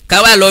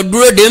káwá lọ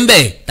dúró dé ń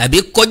bẹ̀ tàbí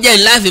kọjá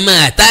ńlá fi máa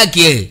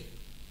àtáàkì ẹ̀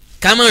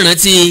ká mọ̀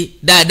rántí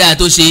dáadáa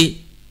tó ṣe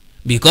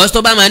because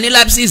tó bá máa ní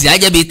lapsis á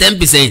jẹ́ bí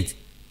 10%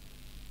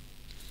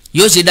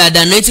 yóò ṣe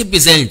dáadáa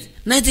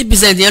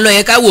 90% yẹn ló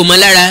yẹ ká wò mọ́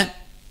lára.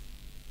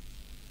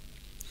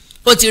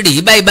 ó ti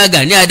rí báyìí bá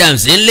Gani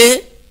Adams ńlé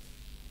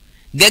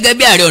gẹ́gẹ́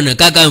bí Ààrẹ Ọ̀nà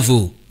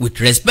Kakanfò with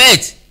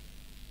respect.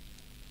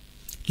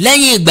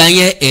 lẹ́yìn ìgbà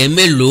yẹn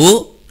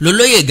ẹ̀ẹ̀mélòó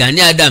lolóyè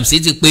Gani Adams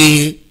ti pè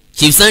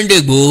Chief Sunday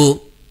Igboho.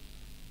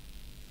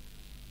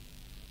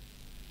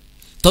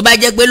 tó bá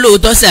jẹ́ pé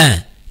lóòótọ́ sà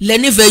lẹ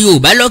nífẹ̀ẹ́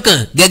Yorùbá lọ́kàn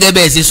gẹ́gẹ́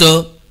bẹ́ẹ̀ sì sọ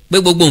pé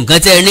gbogbo nǹkan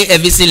tẹ́ ẹ ní ẹ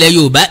fi sílẹ̀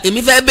Yorùbá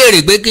èmi fẹ́ béèrè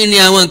pé kí ni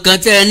àwọn nǹkan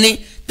tẹ́ ẹ ní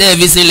tẹ́ ẹ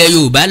fi sílẹ̀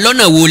Yorùbá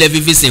lọ́nà wo lẹ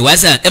fi sìn wá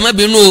sà ẹ má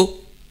bínú o.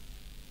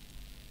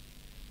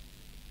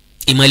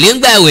 ìmọ̀lẹ́ ń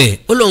gbàwẹ̀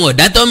ó lóun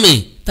ọ̀dá tọ́mì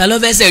ta ló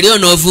fẹ́ sẹ̀rí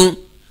ọ̀nà fún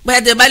bóyá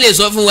tẹ bá lè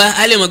sọ fún wa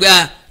á lè mọ̀ pé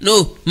no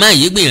máa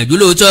yí gbìyànjú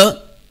lóòótọ́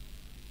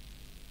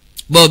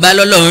bọ́ ọba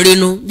lọ́lọ́run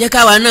rínú jẹ́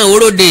káwa náà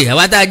oróde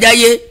àwa tá a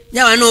jáyé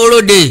jáwa náà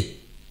oróde.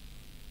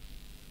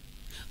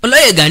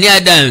 olóyè Gani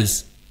Adams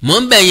mọ̀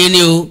ń bẹ̀ yín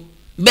ni o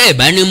bẹ́ẹ̀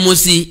bá ní mú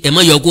sí ẹ̀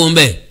mọ́ yọkú ń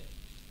bẹ̀.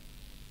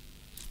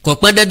 kò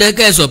pọn dandan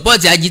kẹ́ ẹ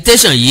support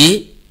agitation yìí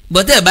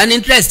bọ́tẹ́ ẹ̀ bá ní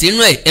interest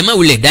inú ẹ̀ mọ́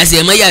wulẹ̀ dá sí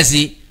ẹ̀ mọ́ yà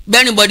sí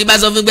bẹ́ẹ̀ ni bọ́dí bá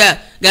sọ fún gbà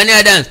Gani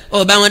Adams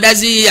ọ̀ bá wọn dá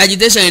sí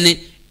agitation yìí ni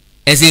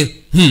ẹ̀ ṣe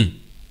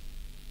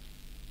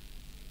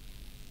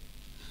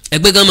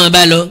ẹgbẹ́ kan máa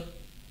bá lọ.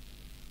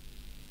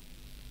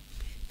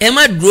 ẹ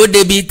má dúró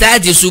débi tá a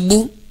ti ṣubú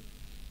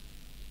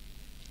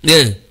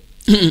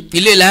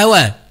ilé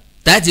làwà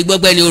tá a ti gbọ́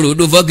pé ní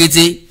oròdó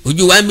fọ́kété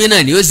ojú wa ń bí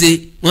náà ni ó ṣe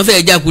wọ́n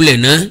fẹ́ jákulẹ̀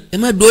náà ẹ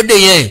má dúró dé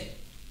yẹn.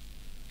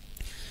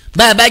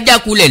 bá a bá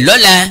jákulẹ̀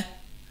lọ́la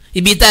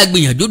ibi tá a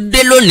gbìyànjú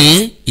dé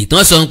lónìí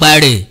ìtàn sọ ń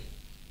parẹ́.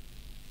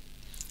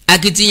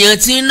 akitiyan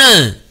tí náà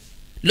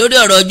lórí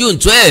ọ̀rọ̀ June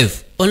 12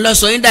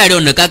 ọlọ́sọ yín Ààrẹ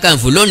Ọ̀nà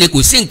Kakanfò lónìí kò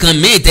sí nǹkan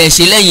míì tẹ́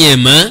ṣe lẹ́yìn ẹ̀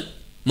mọ́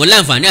mo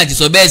láǹfààní àti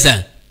sọ bẹ́ẹ̀ sà.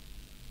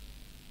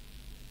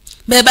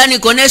 bẹ́ẹ̀ bá ní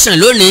connection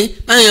lónìí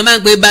báwọn èèyàn máa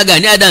ń pe bá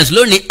Gani Adams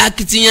lónìí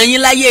akitiyan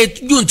yín láyé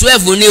June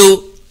 12 ni o.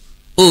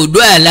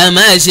 Oòduà la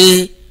máa ṣe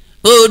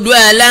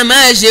Oòduà la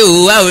máa ṣe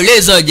o a ò lè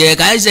sọ̀jẹ̀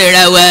ká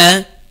ṣẹ̀ra wa.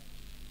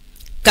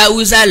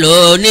 káwúsá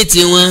lọ ní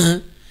tiwọn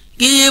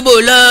kí Ìgbò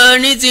lọ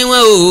ní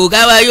tiwọn o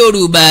káwa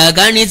Yorùbá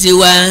ká ní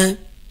tiwa.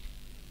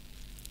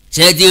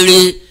 ṣẹ́tìrì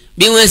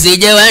bí wọ́n ṣe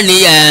jẹ́ wá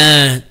níyà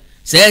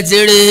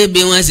ṣẹ́tìrì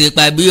bí wọ́n ṣe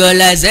pa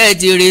Abíọ́lá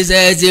ṣẹ́tìrì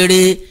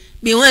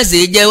bí wọ́n ṣe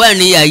jẹ́ wá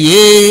níyà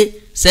yé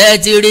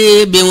ṣẹ́tìrì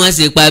bí wọ́n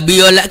ṣe pa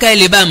Abíọ́lá káyọ̀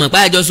lè bá a mọ̀ pé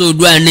àjọṣe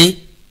Oòduà ni.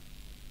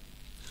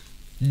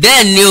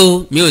 bẹ́ẹ̀ ni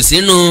o mi ò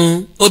sínú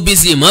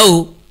OPC mọ́ o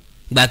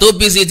ìgbà tó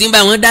OPC ti ń bá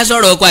wọn dá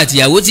sọ̀rọ̀ ọkọ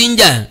àtìyàwó tí ń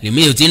jà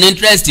lèmi ò ti ní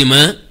interest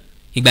mọ́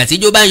ìgbà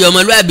tíjó bá ń yọ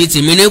ọmọlúàbí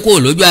tìmí ní kò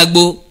lójú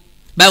agbo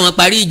báwọn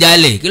parí ìjà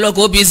alẹ̀ kí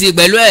lọ́kọ̀ OPC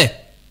pẹ̀lú ẹ̀.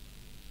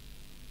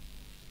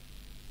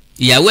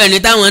 ìyàwó ẹni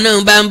táwọn náà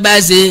bá ń bá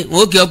ṣe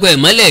wọn ó kí ọkọ ẹ̀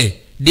mọ́lẹ̀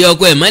dé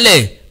ọkọ ẹ̀ mọ́lẹ̀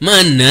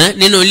máa nà á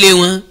nínú ilé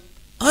wọn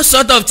all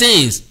sort of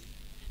things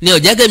ni ó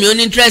jẹ́ kẹ́mi ó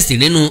ní interest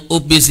nínú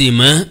OPC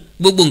mọ́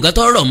gbogbo nǹkan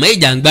tó rọ̀ mọ́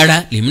ìjàngbara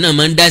lèmi náà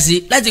máa ń dá sí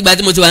láti ìgbà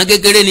tí mo ti wà ní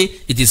kékeré ni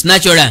it is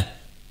natural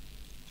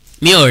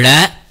mi ò rà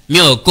mi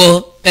ò kọ́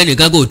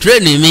ẹnìkan kò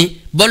train mi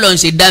bọ́lọ̀ ń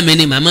ṣe dá mi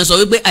ni màmá sọ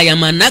wípé I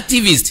am an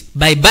activist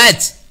by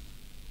birth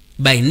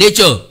by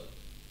nature.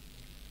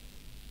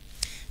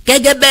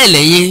 gẹ́gẹ́ bẹ́ẹ̀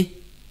lẹ́yìn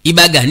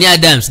Ìbà Gani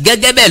Adams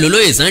gẹ́gẹ́ bẹ́ẹ̀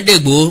lólóyè Sunday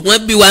Igboho wọ́n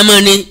bí wa mọ́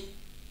ni.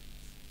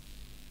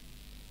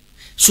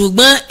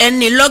 ṣùgbọ́n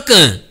ẹni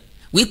lọ́kàn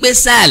wípé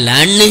sáà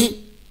là ń ní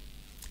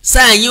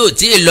sáà yín ò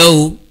tí ì lọ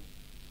o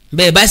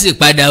bẹ́ẹ̀ bá sì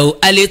padà o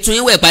a lè tún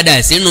ìwẹ̀ padà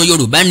sínú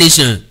Yorùbá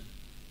nation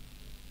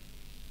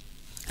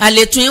a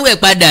lè tún ìwẹ̀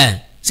padà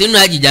sínú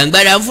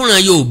ajìjàngbara fúnra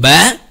Yorùbá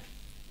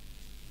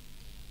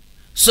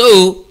so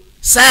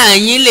sáà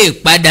yín lè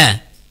padà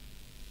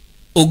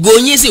ògo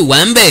yín sì wà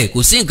ń bẹ̀ kò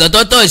sí nǹkan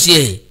tọ́tọ̀ ṣe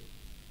ẹ̀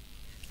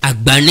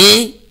Àgbà ní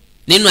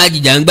nínú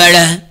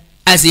ajìjàngbara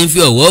a sì ń fi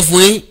ọ̀wọ̀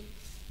fún yín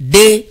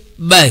day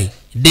by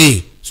day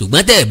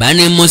ṣùgbọ́n tẹ̀ bá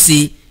ní mú sí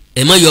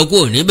ẹ̀ mọ́ yọ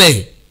kúrò níbẹ̀.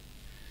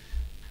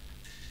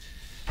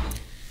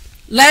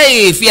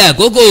 láì fi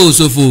àkókò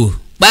ṣòfò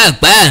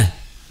pàápàá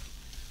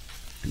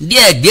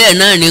díẹ̀díẹ̀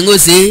náà ni ń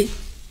ṣe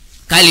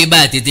kálíbà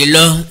tètè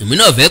lọ èmi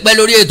náà fẹ́ pẹ́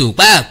lórí ètò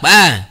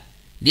pàápàá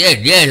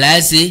díẹ̀díẹ̀ là á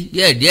ṣe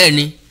díẹ̀díẹ̀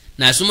ni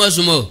nà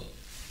súnmọ́súnmọ́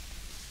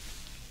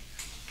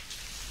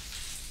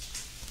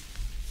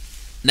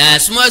nà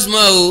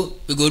súnmọ́súnmọ́ o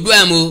ìgòdú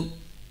àmọ́.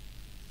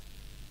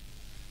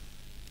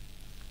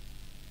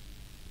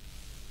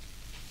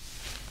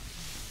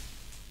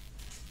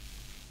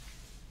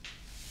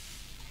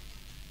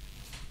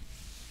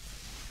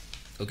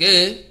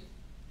 Okay.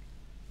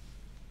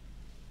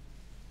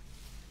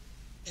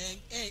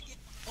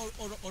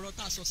 ọ̀rọ̀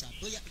tá a sọ sà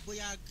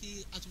bóyá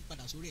kí a tún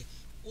padà sórí ẹ̀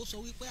ó sọ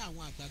wípé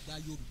àwọn àgbààgbà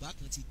Yorùbá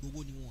kan ti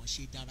gbowó ni wọ́n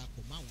ṣe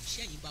darapọ̀ mọ́ àwọn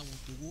ṣẹ́yìn bá wọn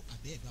gbowó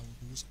àbẹ́ ẹ̀ bá wọn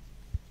gbowó sọ.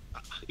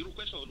 irú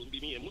question ló ń bí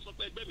mi yẹn mo sọ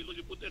pé ẹgbẹ́ mi ló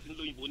ṣe protest ní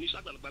lóyìnbó ní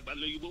ṣàgbàlagbà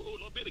lóyìnbó ó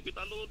lọ béèrè pé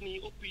ta ló ní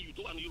OPU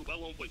tó wà ní Yorùbá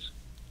One Voice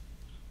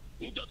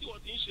níjọ́ tí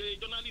wọ́n ti ń ṣe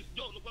journalist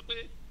jọ́ ló gbọ́ pé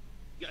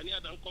Gani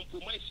Adams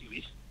compromise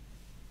rí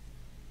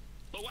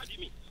lọ́wádìí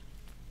mi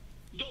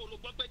jọ́ ló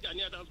gbọ́ pé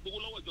Gani Adams gbowó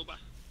lọ́wọ́ ìjọba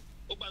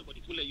ó gbà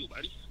gbọ̀dì fúnlẹ̀ Yorùbá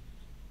rí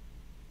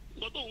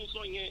nǹkan tó ń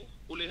sọ yẹn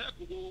kò lè hẹ́ẹ̀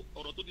gbogbo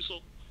ọ̀rọ̀ tó ti sọ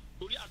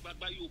torí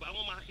àgbààgbà Yorùbá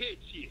wọn máa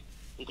hate yẹ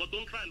nǹkan tó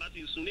ń try láti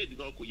insinuate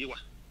gan kò yé wa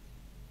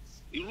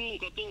irú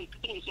nǹkan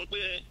tó ń sọ pé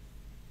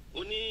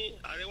o ní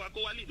ààrẹ wa kó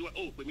wá lead wa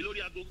ó pè mí lórí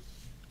aago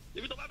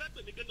ibi tó bá fẹ́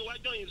pè mí pé kó wá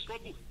join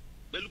struggle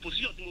pẹ̀lú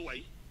position tí mo wà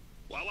yìí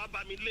wàá wá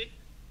bá mi lé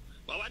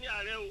wàá wá ní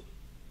ààrẹ o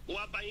kó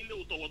wá bá yín lé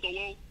o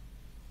tọ̀wọ̀tọ̀wọ̀ o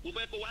mo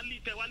fẹ́ kó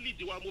wá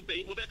lead wa mo bẹ̀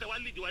yín mo fẹ́ kẹ́ wá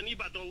lead wa ní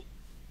Ìbàdàn o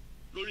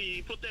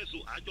lórí protest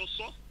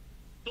àjọsọ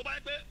tó bá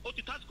yẹ pé ó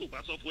ti tásìkò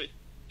bá sọ fún ẹ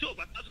tí ò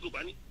bá tásìkò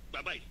bá ní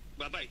bàbá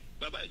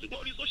yìí ṣùgbọ́n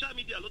orí social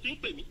media ló ti ń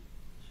pè mí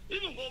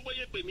inú nǹkan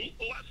bóyá pè mí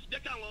ó wá jẹ́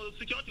kí àwọn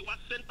security wá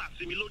center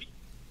sí mi lórí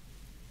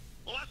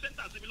wọ́n wá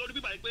center sí mi lórí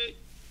bíbá yìí pé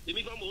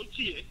èmi gan mò ń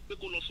tì ẹ́ pé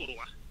kó lọ sọ̀rọ̀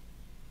wá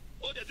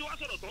ó dẹ̀ tí wọ́n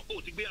sọ̀rọ̀ tán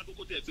ó ti gbé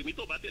agogo tẹ̀ pè mí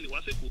tó bá tẹ̀lé wá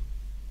sẹ́kọ̀ọ́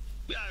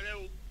pé ààrẹ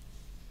o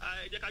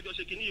ẹ jẹ́ ká jọ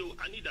ṣe kínní o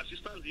I need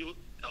assistance o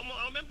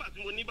àwọn mẹ́mbà tí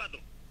mo ní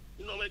Ìbàdàn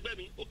nínú ọmọ ẹgbẹ́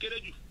mi ó kéré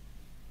jù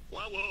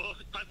wọ́n á wọ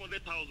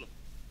 500,000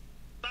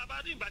 tá a bá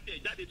ní ìbàdí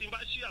jáde tí n bá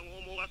ṣí àwọn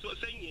ọmọ wa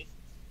sẹ́yìn yẹn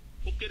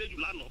ó kéré jù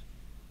lánàá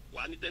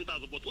wà ní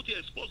 10,000 but ó ti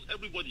expose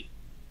everybody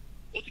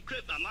ó ti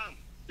create alarm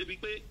débi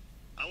pé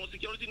àwọn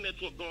security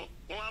network gan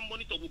wọ́n á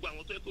monitor gbogbo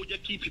àwọn tó yẹ kó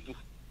jẹ́ key people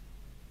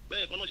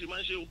bẹ́ẹ̀ kan náà ṣe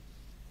máa ń ṣe o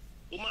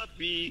ó máa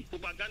fi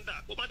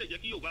propaganda ó máa dẹ̀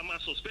jẹ́ kí Yorùbá máa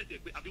suspect ẹ̀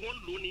pé àbí wọ́n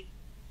lò ní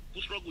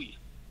fún struggle yìí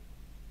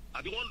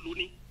àbí wọ́n lò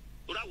ní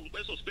torí àwọn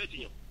olùpẹ́ suspect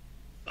yàn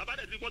bàbá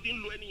dẹ̀ tí wọ́n ti ń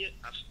lo ẹni yẹn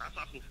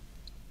àṣàfù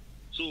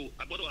so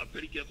a gbọ́dọ̀ wà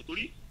very careful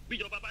torí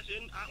bíjọba bá ṣe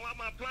wọ́n á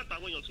máa plant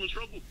àwọn èèyàn sínú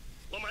struggle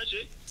wọ́n máa ń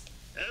ṣe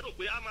ẹ rò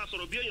pé a máa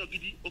sọ̀rọ̀ bí èèyàn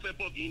gidi ó fẹ́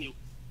bọ́ọ̀gì yín ni o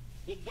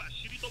gbogbo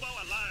àṣírí tó bá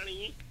wà láàrin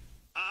yín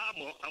á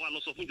mọ̀ àwa lọ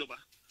sọ fún ìjọba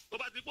tó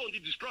bá ti pé òun ti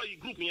destroy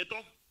group yẹn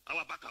tán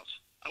àwa back out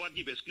àwa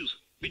give excuse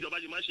bíjọba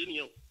ṣe máa ń ṣe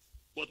nìyẹn o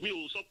but mi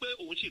ò sọ pé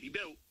òun ṣì rí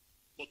bẹ́ẹ̀ o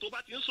but tó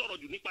bá ti ń sọ̀rọ̀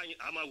jù nípa yẹn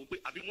a máa wò pé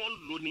àbí wọ́n ń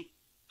lò ní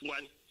fún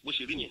wa ni bó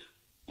ṣe rí nìyẹn.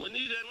 mo ní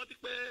ṣe rántí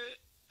pé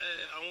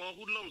àwọn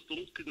hoodlums tó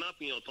ń kidnap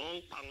yẹn tó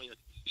ń pa àwọn yẹn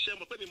ṣe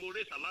mọ̀ pé mi mo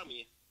raise alarm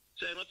yẹn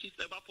ṣe rántí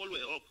tẹ bá follow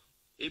ẹ̀ up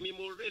èmi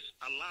mo raise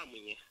alarm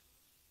yẹn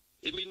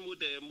èmi mo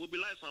dẹ̀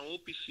mobilize àwọn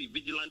OPC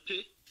vigilante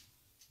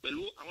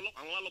pẹ̀lú àwọn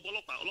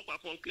ọlọ́pàá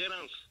fún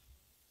clearance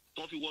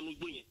tó ń fi wọnú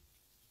igbó yẹn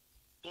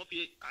tó ń fi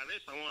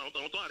arrest àwọn tó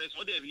ń arrest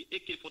wọ́n dẹ̀ rí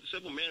AK-47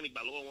 mẹ́rin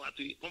gbà lọ́wọ́ wọn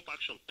àti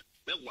compaction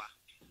mẹ́wàá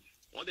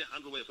wọ́n dẹ̀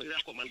hand over fún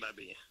area commander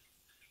abẹ yẹn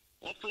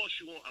wọ́n flush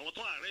wọn àwọn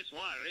tó ń arrest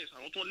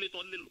àwọn tó ń lé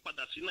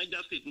padà sí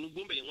Niger State ní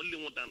gbọ́nbẹ̀ yẹn wọ́n lé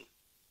wọn dànù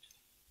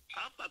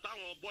after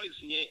táwọn boys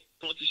yẹn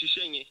tó ti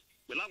ṣiṣẹ́ yẹn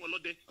pẹ̀lú àwọn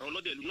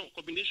ọlọ́dẹ ìlú náà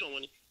combination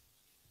wọn ni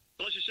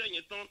tó ń ṣiṣẹ́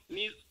yẹn tán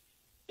ní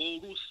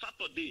òru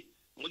Saturday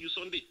mọ́jú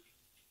Sunday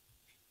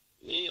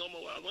ní ọmọ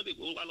wa wọ́n dé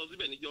wá lọ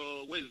síbẹ̀ níjọ́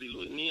Wednesday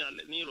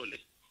ní ìrọ̀lẹ́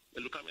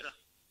pẹ̀lú kámẹ́rà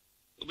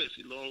ó bẹ̀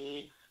sí lọ ń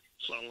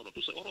sọ àwọn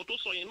ọ̀rọ̀ tó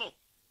sọ yẹn náà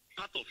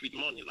part of it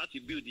náà ni láti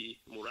build the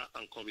moral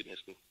and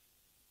confidence ni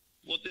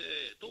but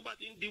tó bá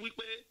ti ń di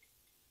wípé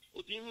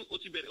ó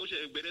ti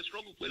bẹ̀rẹ̀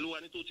struggle pẹ̀lú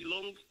wa ní tó ti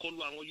lọ ń kọlu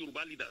àwọn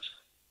Yorùbá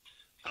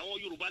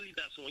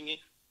leaders wọn yẹn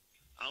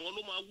àwọn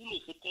ló máa wúlò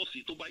fún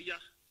kọ́ọ̀sì tó bá yá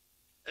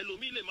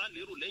ẹlòmíì lè má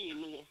lérò lẹ́yìn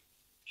inú wọn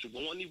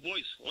ṣùgbọ́n wọ́n ní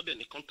voice wọ́n dẹ̀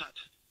ní contact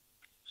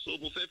so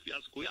mo fẹ́ fi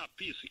àsìkò yà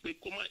peace pé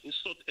kó má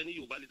insult any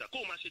Yorùbá leader kó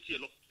o má ṣe tiẹ̀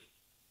lọ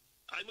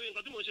àìmọye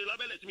nǹkan tí mo ṣe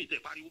lábẹ́lẹ̀ tí mi tẹ̀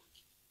pariwo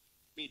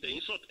mi tẹ̀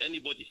insult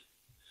anybody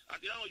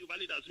àti àwọn Yorùbá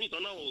leaders mi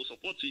tán náà ò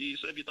support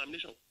self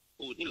determination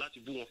o ní láti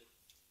bú wọn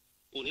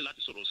o ní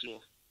láti sọ̀rọ̀ sí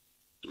wọn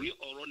torí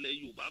ọ̀rọ̀ lẹ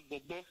Yorùbá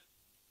gbọgbọ́n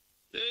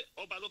pé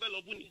ọba ló fẹ́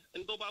lọ bú ni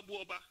ẹni tó bá bú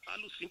ọba á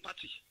lù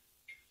sympathy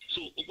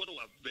so o gbọ́dọ̀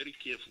wà very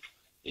careful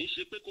èyí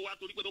ṣe pé kó wá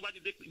torí pé tó bá ti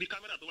di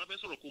kámẹ́rà tó bá fẹ́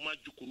sọ̀rọ̀ kó má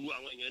jùkúlù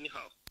àwọn èèyàn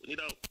anyhow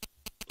onídàá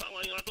àwọn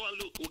èèyàn tó wà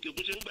ní òkè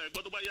òkun ṣe ń gbà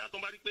ẹgbọ́ tó bá yá tó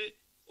bá rí pé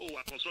ó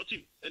wà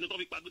constructive ẹni tó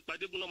fi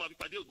pàdé ogun náà máa fi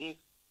pàdé ogun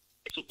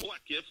so kó wà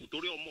careful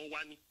torí ọmọ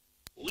wa ni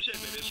òun ṣe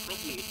bẹ̀rẹ̀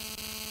struggle ni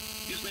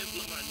business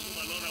normal ni ó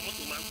máa lọ ra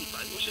mọ́tò máa ń kú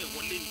tàbí ó ṣe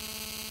wọlé ni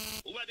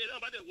ó bá dé náà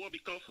bá dẹ̀ wọ́ ibì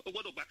kan ó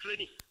gbọ́dọ̀ gba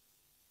training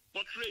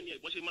wọ́n train ẹ̀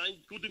bọ́n ṣe máa ń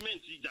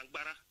rudiment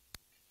jàǹgbara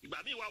ìgbà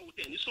míì wà ò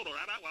tẹ̀ ní sọ̀rọ̀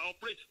rárá wà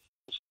operate.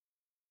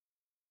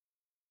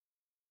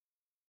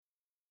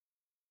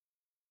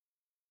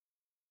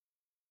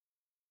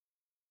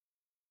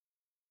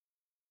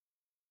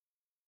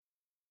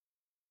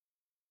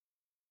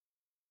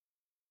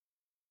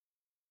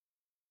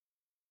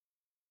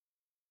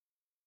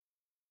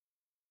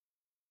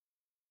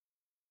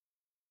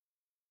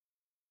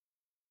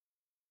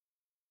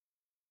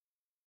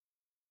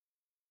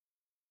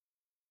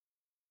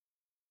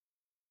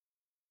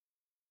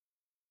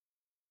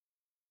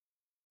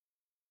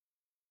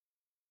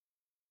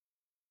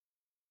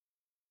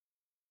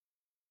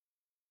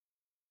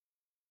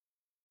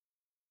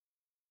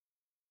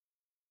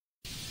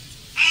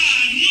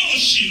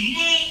 òṣèlú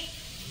mọ́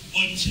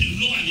òṣèlú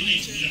ló wà ní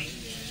Nàìjíríà.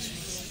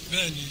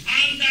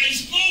 And there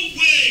is no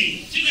way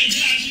tí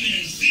Nàìjíríà actually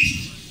exist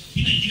bí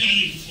Nàìjíríà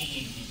lè move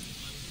forward.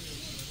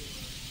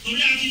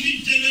 Torí a ti ní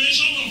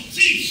generation of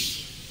thieves.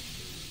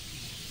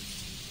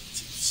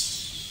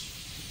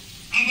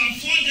 About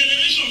 4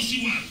 generations sí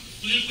wa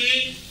tó yẹ pé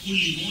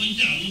olè wọn ń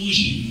jà lówó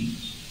òṣèlú.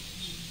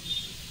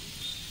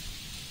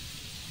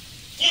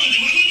 Wọ́n lè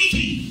wá lójú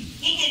tì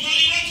gbogbo kan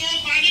irọ́ tó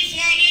pa ní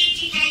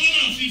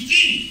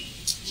 2015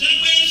 ṣé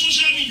pé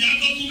social media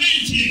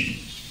dọ́kúmẹ́ǹtì ẹ̀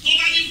tó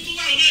bá ní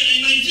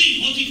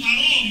 2019 wọ́n ti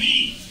parọ́ mi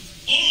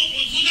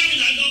social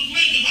media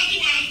dọ́kúmẹ́ǹtì wọ́n ti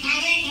wà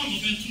parọ́ kan mo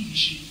fẹ́ túlù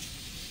ṣe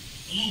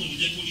ọlọ́run ló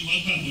jẹ́ kó ní wá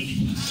gbàgbọ́ ni.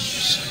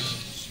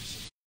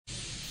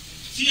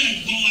 Tí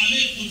ẹ̀gbọ́n wa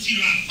lẹ́kọ̀ọ́ ti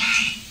rà pa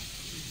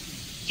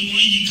tí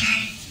wọ́n yí ká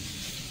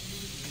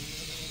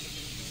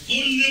ó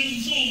léwu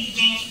fóun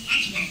gan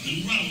láti wà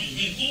pẹ̀lú àwọn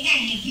ìwé kó wà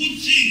mọ́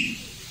búùtì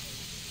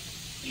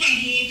nígbà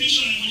tí mo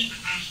bíṣọ̀ ẹ̀ wọ́n ní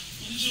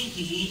oníṣẹ́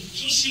òkòwò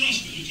tó serious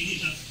pẹ̀lú kìíní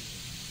ìta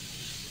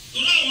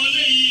torí àwọn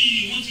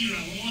eléyìí wọ́n ti rà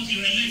wọ́n ti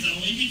rà ẹlẹ́gbẹ̀ẹ́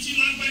àwọn ibi tí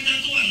lágbájá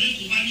tó wà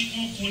lẹ́kọ̀ọ́ bá ní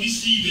kán kọrí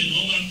sí ibẹ̀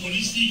náà máa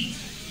kọrí sí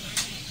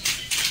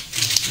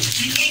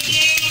ìwọ́n tó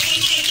ọmọ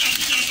náà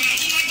jàkújàpá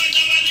tó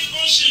lágbájá bá ní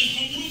kán ṣe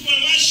nǹkan burúkú ẹ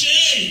wá ṣe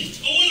é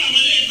owó làwọn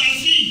eléyìí ta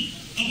sí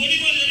àbọ̀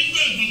onímọ̀lẹ́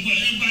nígbà ìgbàgbọ́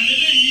ẹgbà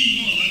lélẹ́yìí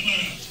náà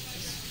lágbára.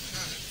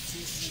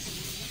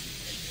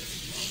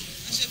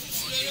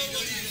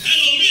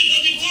 Ẹlòmíì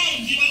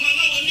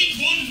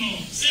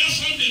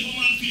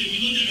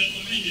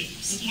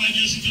wá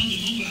jẹ́ sí kan tó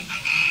mọ̀ gbà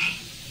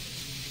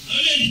ó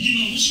lè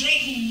jìnnà mú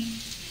ṣọ́ọ̀bù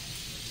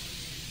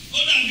ó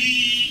dàbí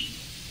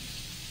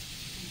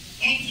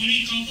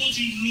ọkùnrin kan tó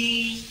ti lo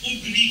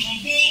obìnrin kan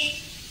gbó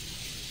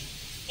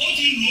ó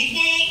ti lò ó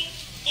gbó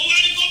ó wá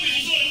ní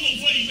kọ́bìnrin tó ń lò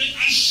gbó yìí pé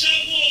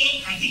aṣẹ́wó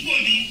àdúgbò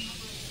ni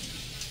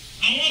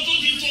àwọn tó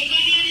ti tó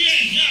lórí ẹ̀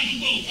ní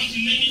àdúgbò wọ́n ti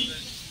lé ní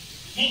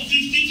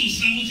 50 to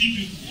 70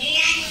 people ó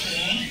wá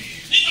kọ́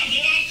nígbà tó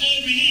wá kọ́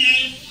obìnrin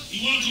yẹn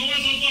ìwọ kan wá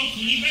sọ pé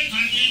ọkùnrin mẹ́ta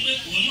ní ẹgbẹ́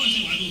òun náà ṣe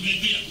wà ló bẹ́ẹ̀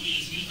gbéyàwó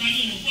yẹn sí ká ní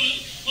òun kọ́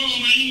ọmọ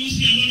máa yín mú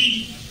sí ẹ lórí ni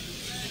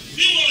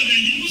bí wọn ò dẹ̀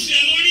yín mú sí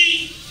ẹ lórí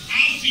á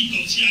fi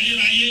ìdọ̀tí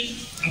ayérayé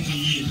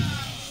àfàyè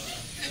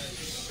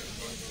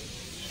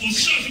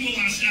òṣìṣẹ́ tí mo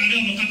wà sí Ààrẹ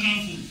Ọ̀nà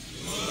Kakanfò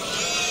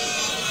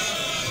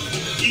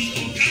is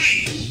to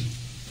guide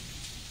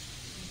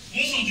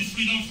most of the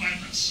freedom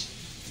fighters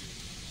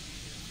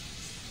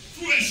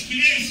through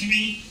experience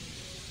me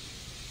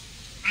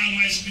and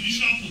my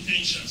spiritual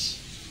potentials.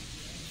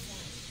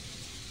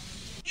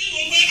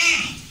 Nígbà pé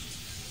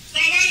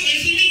tàbá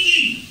gbèsè mítì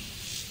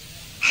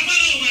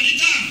agbára ọ̀wà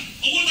níta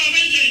owó tá a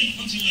fẹ́ jẹ yìí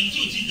wọ́n ti wẹ̀ tí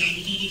ò ti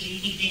dàgbò tó ti ń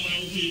tó fẹ́ máa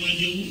owó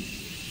ìwádìí owó.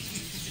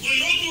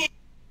 Òyìnbó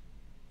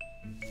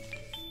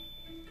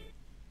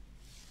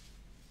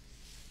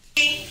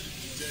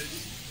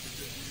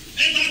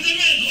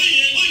entertainment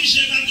oyin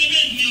ṣe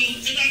entertainment ni o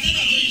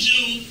entertainment ló yin ṣe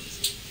o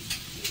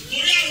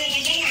torí àwọn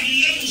kọ̀ọ̀kan wà ní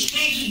level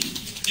struggle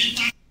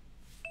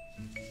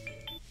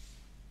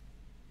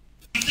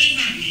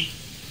entertainment ni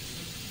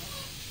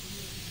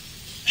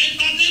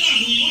entertainment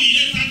ló yin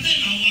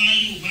entertainment àwọn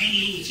Yorùbá ni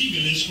o ti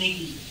bẹ̀rẹ̀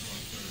struggle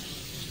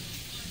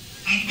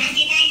àgbà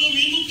tó bá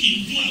lómi inú kì í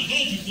dùn àgbà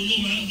òkùnkùn ló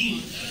máa ń dùn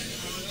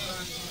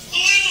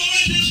ọwọ́ náà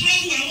wọ́n ṣe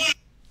struggle àwọn.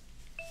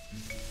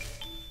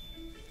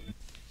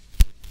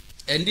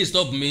 ẹ ń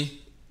disturb mi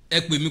ẹ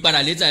pè mí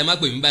padà later ẹ má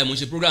pè mí báyìí mo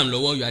ṣe program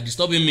lọ́wọ́ you are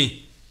disturbing me.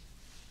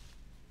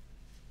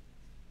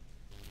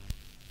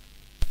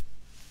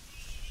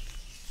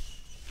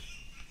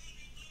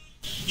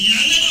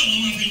 ìyáálé náà ló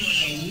máa fi nà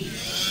ìyàwó.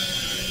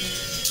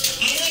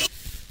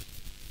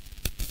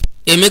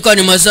 èmi kọ́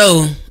ni mo sọ o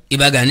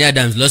Ìbà Gani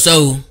Adams ló sọ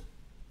o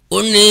ó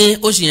ní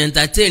ó sì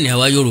entertain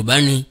àwa Yorùbá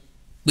ni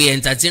pé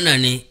entertainer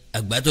ni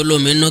àgbà tó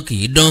lómi inú kì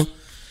í dán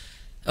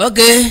ok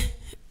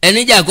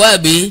ẹni jà kó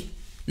àbí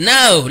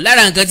now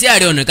lára nǹkan tí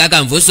Ààrẹ Ọ̀nà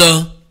Kakanfò sọ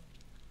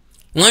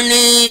wọ́n ní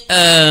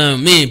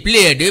mi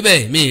play ẹ̀ débẹ̀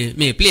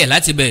mi play ẹ̀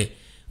láti bẹ̀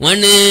wọ́n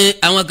ní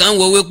àwọn kan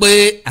wo wípé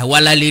àwa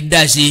la lè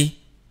dá sí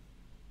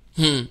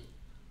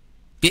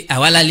pé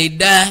àwa la lè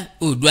dá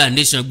Oòduà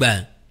nation gbà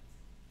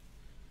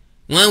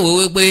wọ́n wo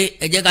wípé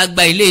ẹ jẹ́ ká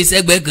gba ilé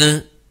ìṣẹ́gbẹ́ kan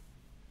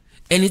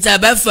ẹni tá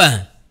a bá fà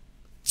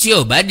tí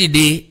ò bá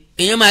dìde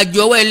èèyàn máa ju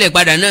ọwọ́ ilẹ̀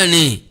padà náà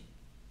ni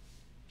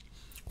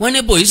wọ́n ní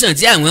position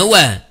tí àwọn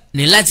wà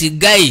ní láti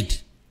guide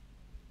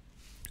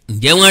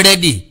ǹjẹ́ wọ́n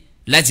rẹ́dì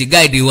láti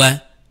guide wa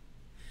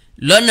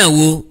lọ́nà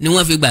wo ni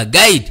wọ́n fi gbà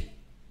guide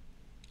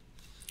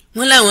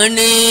wọ́n láwọn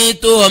ní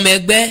tó ọmọ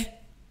ẹgbẹ́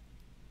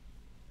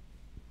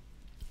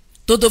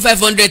tó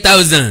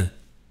 500,000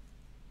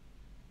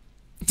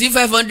 tí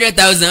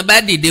 500,000 bá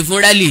dìde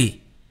fún rally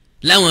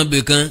láwọn ibì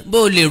kan bó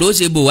o lè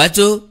róṣe bò wá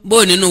tó bó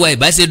o nínú wa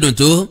ìbá ṣe dùn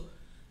tó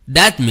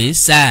that means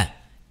sir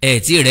ẹ̀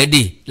tí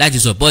rẹ́dì láti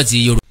support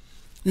Yorùbá.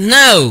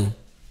 now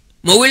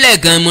mo wílẹ̀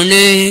kan mo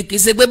ní kí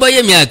ṣe pé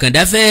bọ́yẹ̀mí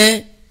Àkàndá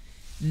fẹ́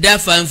dá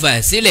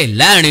fanfa sílẹ̀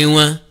láàrin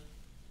wọn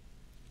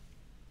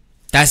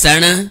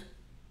Tasaran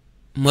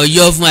mo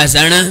yọ fún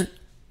Asaran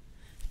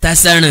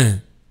Tasaran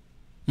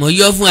mo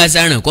yọ fún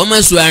Asaran kọ́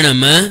mọ́ sùn aràn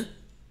mọ́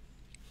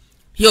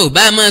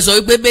Yorùbá máa sọ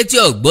wípé bẹ́tí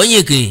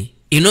ọ̀gbọ́yìn kì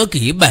inú kì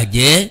í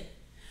bàjẹ́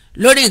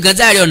lórí nǹkan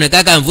tí Ààrẹ Ọ̀nà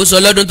Kakanfò sọ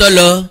lọ́dún tó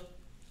lọ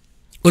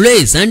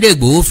olóyè Sunday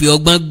Igboho fi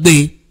ọgbọ́n gbé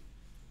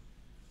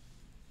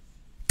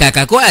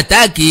kàkà kó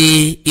àtáàkì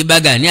Ìbà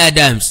Gani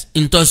Adams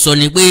ń tọ́ sọ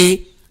ni pé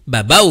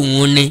bàbá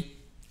òun ni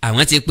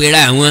àwọn ti pera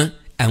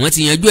àwọn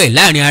ti yanjú ẹ̀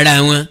láàrin ara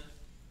wọn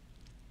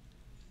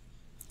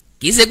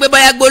kì í ṣe pé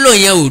báyà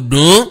gbólóhùn yẹn ò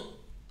dùn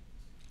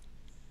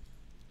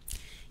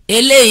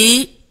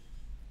eléyìí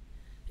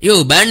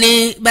Yorùbá ní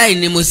báyìí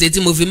ni mo ṣe tí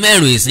mo fi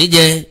mẹ́rùn ìsín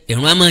jẹ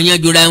ẹ̀rùn á máa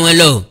yanjúra wọn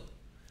lọ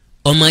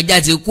ọmọ ajá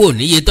ti kú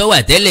òníye tó wà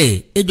tẹ́lẹ̀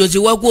ejò ti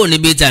wọ́ kú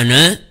òníbi tàná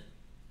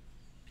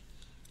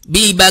bí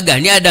Ìbà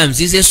Gani Adams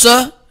ṣe sọ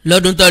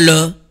lọ́dún tó lọ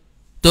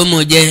tó mú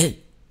jẹ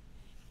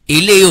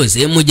ilé yóò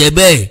ṣe mú jẹ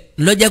bẹ́ẹ̀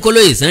lọ́jẹ́ kó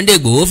lóye Sunday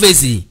Igboho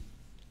fèsì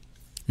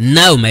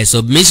now my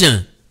submission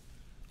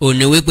ò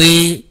ní wípé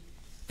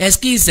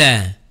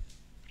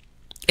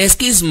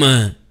excuse me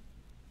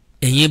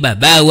ẹ̀yin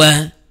bàbá wa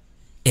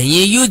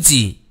ẹ̀yin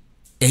yúùtì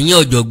ẹ̀yin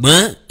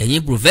ọ̀jọ̀gbọ́n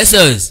ẹ̀yin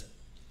professors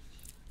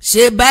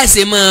ṣé bá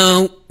ṣe máa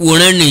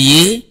wòran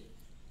nìyí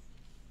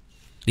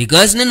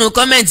because nínú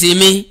kọ́mẹ̀ntì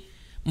mi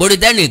mo rí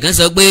tẹ́nìkan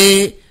sọ pé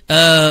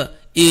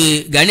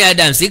Gani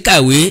Adams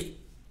kàwé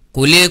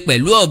kò lè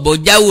pẹ̀lú ọ̀bọ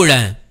jáwùrà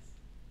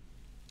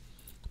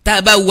tá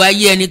a bá wo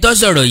ayé ẹni tó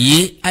sọ̀rọ̀ yìí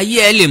ayé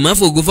ẹ lè má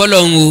fògo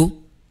fọlọ́run o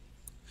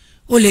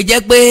ó lè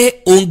jẹ́ pé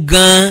òun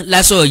gan-an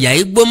lásọ ọ̀yà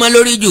yìí gbómọ́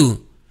lórí jù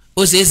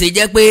ó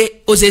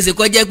ṣeéṣe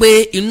kó jẹ́ pé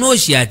inú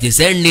òṣì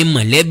àtìsẹ́ ni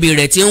mọ̀lẹ́bí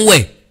rẹ̀ ti ń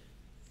wẹ̀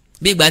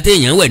bí ìgbà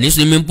téèyàn wẹ̀ ní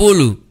swimming pool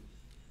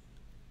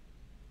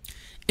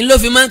ń ló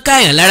fi máa ń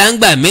káyàn lára ń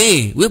gbà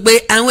míì wípé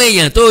àwọn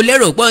èèyàn tó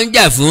lérò pọ̀ ń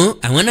jà fún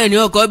àwọn náà ni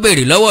wọ́n kọ́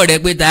béèrè lọ́wọ́ rẹ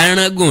pé ta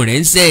rángùn rẹ̀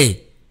ń sẹ̀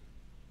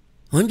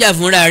ó ń jà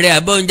fúnra rẹ̀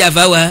àbọ̀ ń jà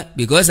fáwa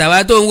because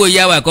àwa tó ń wo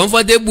ìyá wa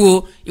comfortable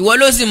o ìwọ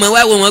ló sì mọ̀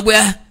wá wò wọ́n pé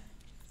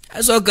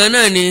aṣọ kan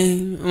náà ni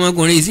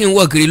ọmọkùnrin yìí sì ń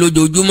wọ̀ kiri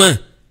lójoojúmọ́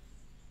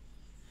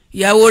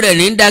ìyàwó rẹ̀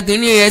ní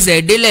dákínní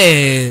ẹsẹ̀ délẹ̀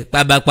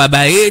pàbàpàbà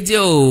èyí tí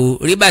ò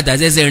rí bàtà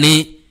ṣẹ̀ṣẹ̀ rin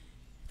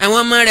àwọn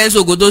ọmọ rẹ̀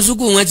ṣòkòtò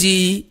sùkù wọn ti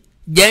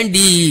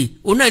jẹ́ǹdì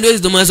òun náà ni ó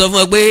sì tó máa sọ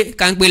fún ọ pé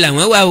kánpé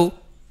làwọn wà o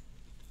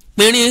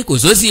pínrín kò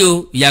sósì o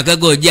ìyá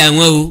kankan jẹ́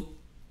àwọn o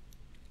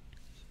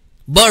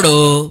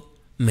bọ́rọ̀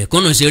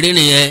mẹ̀kúnnù ṣe rí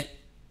nìyẹn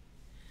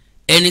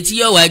ẹni tí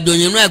yóò wá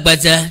joyin inú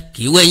àgbàta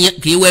kì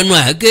í wẹnu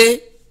àáké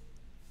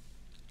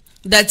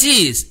that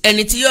is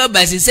ẹni tí yóò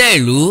bá ṣiṣẹ́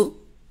ìlú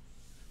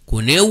kò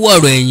ní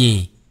wọ̀rọ̀ ẹ̀yìn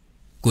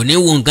kò ní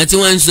wo nǹkan tí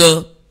wọ́n ń sọ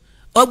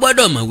ọ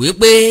gbọ́dọ̀ mọ̀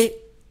wípé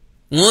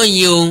wọ́n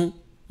yin òun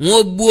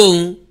wọ́n bú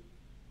òun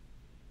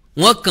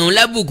wọ́n kàn án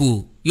lábùkù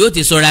yóò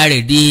ti sọra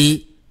rẹ̀ di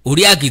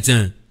orí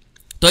àkìtàn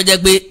tó jẹ́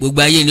pé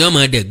gbogbo ayé ni ọmọ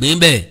dẹ̀gbìn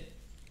bẹ́ẹ̀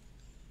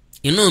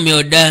inú mi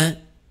ọ̀dá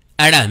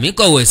ara mi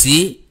kọ̀wọ̀ sí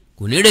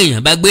kò ní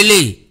rèèyàn bá gbélé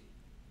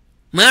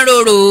má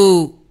rorò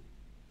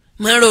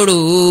má rorò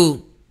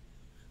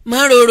má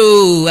rorò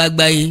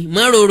àgbà yìí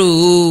má rorò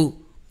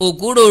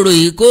òkú rorò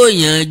yìí kó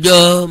yàn jọ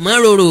má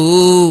rorò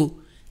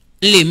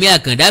ńlẹ̀mí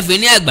àkàndá fi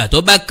ní àgbà tó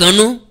bá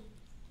kanú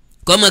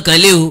kọ́mọ kan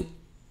lé o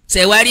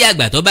ṣẹ̀wárí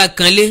àgbà tó bá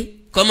kan lé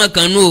kọ́mọ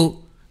kanú o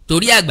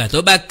torí àgbà tó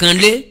bá kan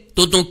lé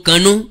tó tún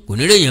kanú kò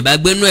ní rèèyàn bá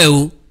gbénú ẹ̀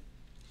o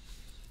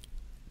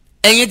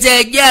ẹ̀yin tẹ́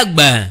ẹ jẹ́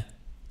àgbà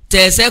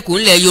tẹ́ ẹ ṣẹ́kù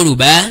ńlẹ̀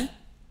Yorùbá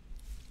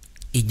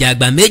ìjà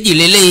àgbà méjì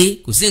lélẹ́yìí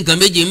kò sí nǹkan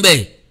méjì ńbẹ̀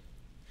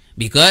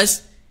because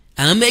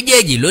àwọn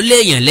méjèèjì ló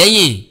léèyàn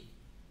lẹ́yìn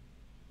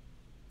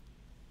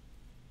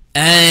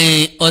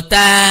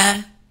ọ̀tá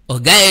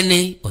ọ̀gá ẹni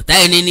ọ̀tá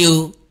ẹni ni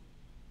o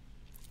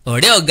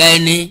ọ̀rẹ́ ọ̀gá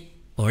ẹni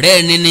ọ̀rẹ́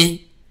ẹni ni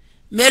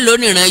mélòó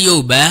nìran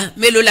Yorùbá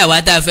mélòó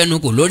làwa tá a fẹnu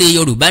kò lórí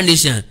Yorùbá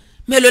nation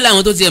mélòó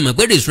làwọn tó ti mọ̀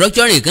pé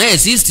restructuring kan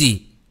exist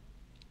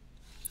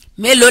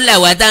mélòó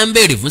làwa tá a ń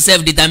béèrè fún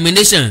self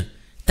determination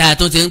tá a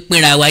tún ti ń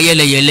pinra wa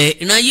yẹlẹyẹlẹ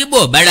iná yíbò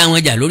bára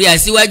wọn jà lórí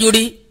aṣíwájú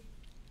rí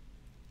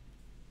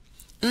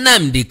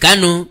Nnamdi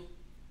Kanu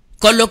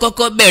kọ́ ló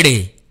kọ́kọ́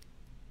bẹ̀rẹ̀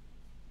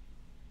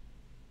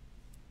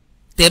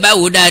tẹ́ bá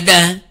wò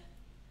dáadáa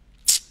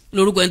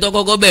lórúkọ ẹni tó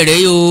kọ́kọ́ bẹ̀rẹ̀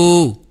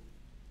yóò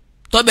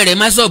tó bẹ̀rẹ̀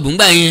má sọ̀bù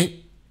ńgbà yẹn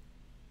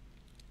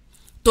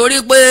torí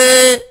pé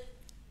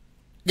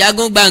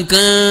jagun gba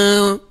nǹkan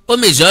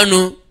omi ìsọ́nu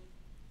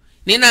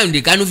ní Nnamdi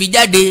Kanu fi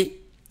jáde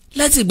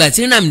láti ìgbà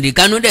tí Nnamdi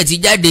Kanu dẹ̀ ti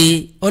jáde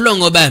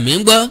ọlọ́run ọba mi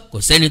ń gbọ́ kò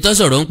sẹ́ni tó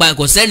sọ̀rọ̀ ń pa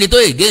kò sẹ́ni tó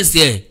against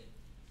ẹ̀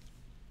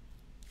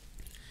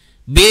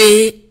bí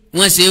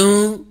wọ́n ṣe ń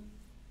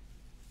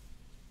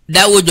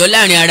dáwọ́jọ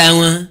láàrin ara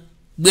wọn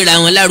gbéra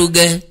wọn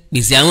lárugẹ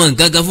pèsè àwọn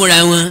nǹkan kan fúnra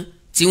wọn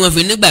tí wọ́n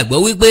fi nígbàgbọ́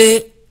wípé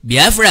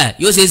Biafra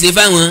yóò ṣeé ṣe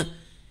fáwọn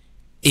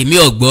èmi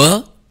ọ̀gbọ́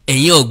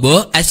ẹ̀yin ọ̀gbọ́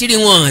àṣírí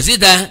wọn hàn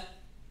síta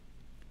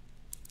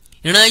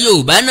ìran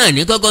Yorùbá náà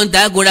ní kọ́kọ́ ń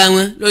ta kóra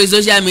wọn lórí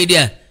social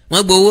media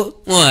wọ́n gbowó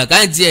wọn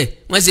àkáǹtì ẹ̀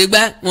wọ́n ṣe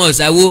gbá wọn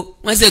ọ̀sàwó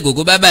wọ́n ṣe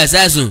kòkó bàbá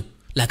àṣàsùn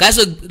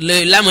làkàṣọ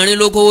lámọrin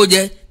ló kówó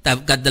jẹ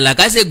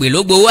làkàṣègbè ló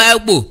gbowó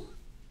àpò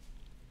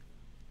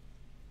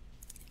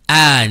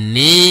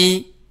àní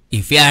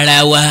ìfẹ́ ara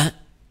wa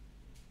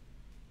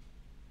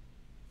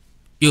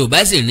Yorùbá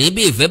sì ní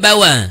bí ìfẹ́ bá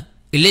wà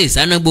ilé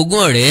ìsáná gbogbo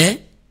ọ̀rẹ́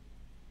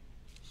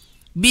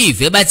bí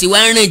ìfẹ́ bá ti wá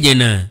rìn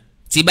jìnnà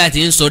tí bá ti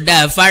ń sọdá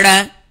afárá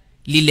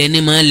lílẹ̀ ní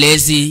máa ń lẹ́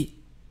sí i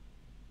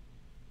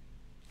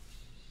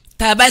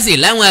tá a bá sì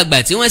láwọn àgbà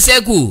tí wọ́n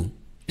ṣẹ́kù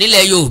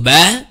nílẹ̀ Yorùbá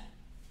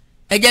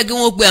ẹ jẹ́ kí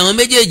wọ́n pe àwọn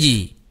méjèèjì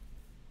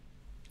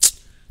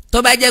tó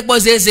bá jẹ́ pọ́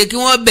ṣeéṣe kí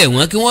wọ́n bẹ̀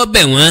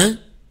wọ́n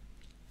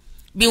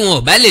bí wọn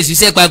ò bá lè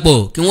ṣiṣẹ́ papọ̀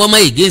kí wọ́n má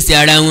ìgéṣẹ́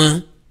ara wọn.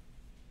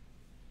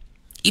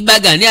 Ìbà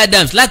Gani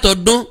Adams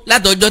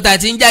látọjọ́ tá a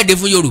ti ń jáde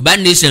fún Yorùbá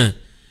nation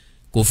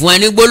kò fún wa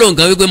ní gbólóhùn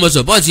kan wípé mo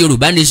support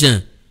Yorùbá nation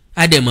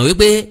a dẹ̀ mọ̀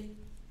wípé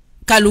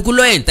kálukú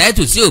ló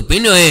entitled sí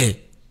opinion ẹ̀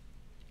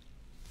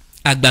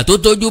àgbà tó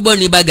tójú bọ́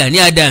ní Ìbà Gani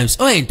Adams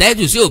ó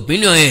entitled sí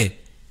opinion ẹ̀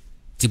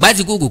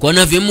tìpátìkù kò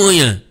kọ́ná fi mú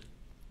yàn.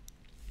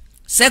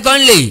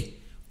 Secondly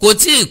kò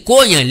tí ì kó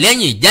yàn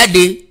lẹ́yìn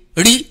jáde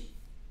rí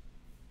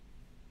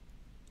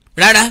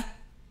rárá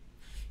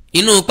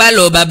inú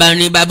pálọ̀ bàbá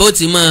ni bàbá ó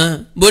ti mọ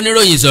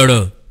bóníròyìn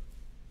sọ̀rọ̀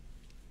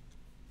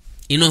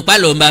inú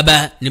pálọ̀ bàbá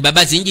ni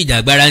bàbá ti ń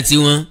jìjàgbara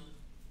tiwọn.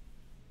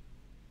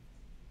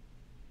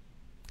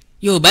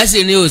 Yorùbá sì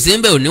ni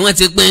òsínbẹ̀ òní wọ́n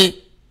ti pín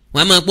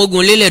wọ́n á máa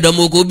pógun lélẹ̀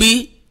dọ́mọkò bí.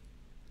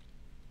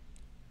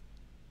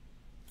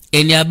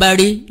 ẹni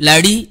abárí la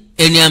rí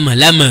ẹni amọ̀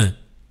lámọ̀.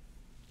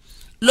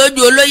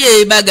 lójú olóyè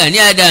Ìbà Gani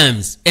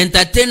Adams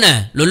entertainer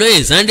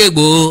lolóyè Sunday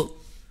Igboho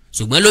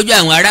ṣùgbọ́n lójú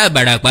àwọn ará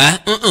Ìbàràpá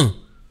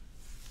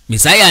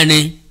mìsáyà ni.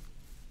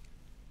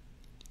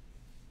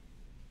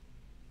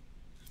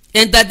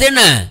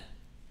 entertainer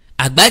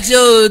àgbà tí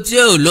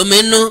ó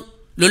lómìnú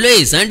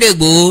lolóyè Sunday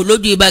Igboho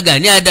lójú Ìbà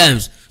Gani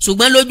Adams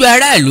ṣùgbọ́n lójú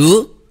aráàlú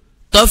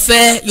tó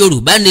fẹ́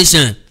Yorùbá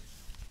nation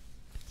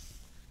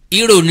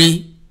hero ni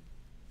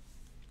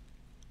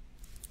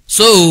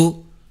so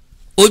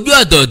ojú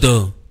ọ̀tọ̀ọ̀tọ̀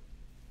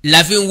la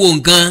fi ń wo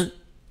nǹkan.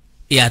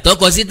 ìyàtọ̀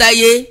kọ sí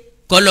Táyé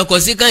kọlọkọ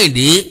sí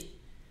Kẹ́hìndé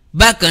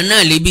bákan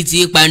náà lébi tí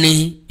í pani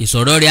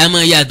ìsọ̀rọ̀ rẹ̀ á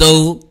máa yàtọ̀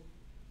o.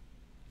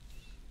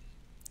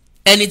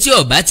 ẹni tí ó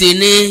bá ti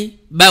ní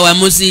bá wa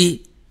mú sí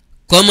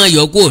kọ́mọ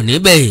yọkú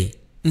níbẹ̀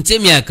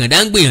ntẹ́mi Àkàndá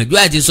ń gbìyànjú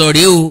àti sọ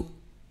rèé o.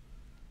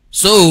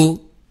 so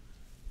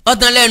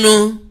ọ̀tán lẹ́nu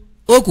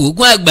ó kù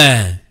kún àgbà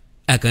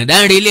Àkàndá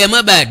ń relé ẹ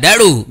mọ́ bá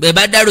dárò bẹ́ẹ̀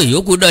bá dárò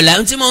yòókù dọ̀la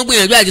ntí mo ń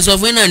gbìyànjú àti sọ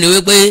fún náà ni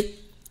wípé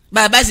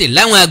bá a bá sì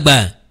láwọn àgbà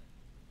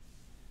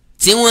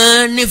tí wọ́n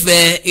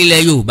nífẹ̀ẹ́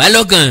ilẹ̀ Yorùbá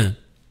lọ́kàn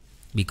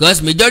because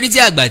majority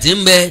àgbà tí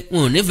ń bẹ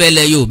wọn ò nífẹ̀ẹ́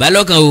ilẹ̀ Yorùbá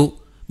lọ́kàn o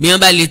bí wọ́n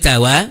bá lè tà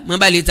wá wọ́n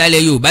bá lè ta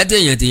ilẹ̀ Yorùbá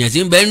tèèyàn tí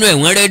ń bẹ nínú ẹ̀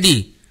wọ́n rẹ́dì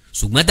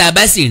ṣùgbọ́n tá a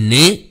bá sì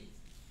ní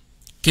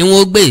kí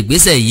wọ́n gbé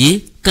ìgbésẹ̀ yìí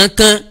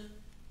kánkán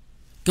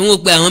kí wọ́n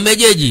pe àwọn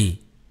méjèèjì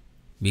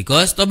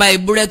because tọ́ba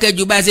ìbúrẹ́kẹ́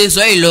ju bá ṣe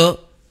sọ yìí lọ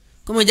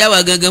kó mọ̀ já wa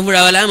gangan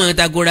fúnra wa láàmú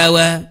takora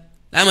wa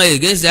láàmú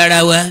ègéṣẹ́ ara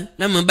wa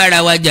láàmú bára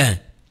wa jà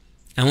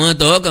àwọn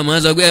tọ̀wọ́ kan mọ́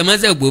sọ pé ẹ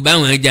mọ́sẹ̀ pò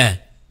báwọn jà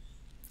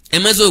ẹ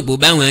mọ́sọ̀pọ̀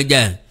báwọn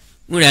jà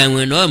fúnra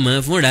wọn náà mọ́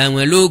fúnra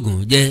wọn lóògùn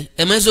jẹ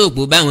ẹ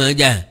mọ́sọ̀pọ̀ báwọn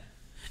jà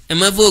ẹ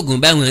mọ́ fóògùn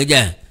báwọn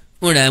jà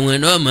fúnra wọn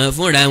náà mọ́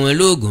fúnra wọn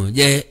lóògùn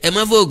jẹ ẹ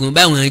mọ́ fóògùn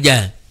báwọn jà.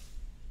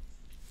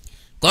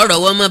 kọ́rọ̀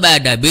wọ́n mọ́ bá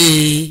dàbí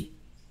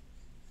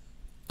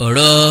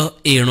ọ̀rọ̀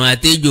ìrùn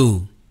àtejò.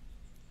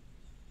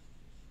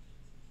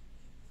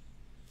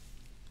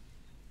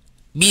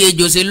 bí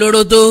ejò ṣe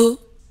lóró tó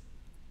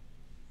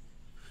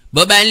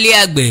bọ́ bá ń lé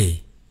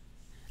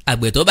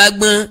àgbẹ̀ tó bá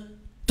gbọ́n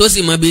tó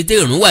sì mọ bíi tí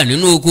ìrùn wà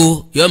nínú oko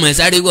yóò mọ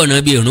sáré gbọ̀nà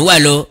bíi ìrùn wà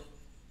lọ.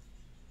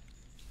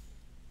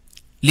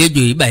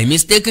 lejò yìí by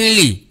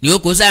mistakenly ni ó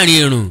kó sáàrin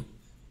ìrùn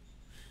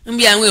ń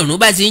bí àwọn ìrùn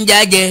bá ti ń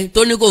já jẹ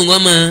tó ní kó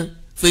wọ́n mọ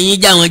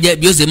fẹ̀yìn já wọn jẹ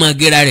bí ó sì mọ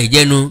gera rẹ̀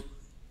jẹnu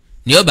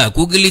ni ó bá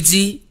kú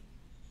gílítì.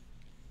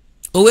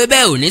 òwe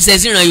bẹ́ẹ̀ ò ní sẹ́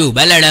síran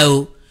Yorùbá lára o.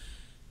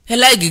 ẹ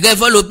láìkì kẹ́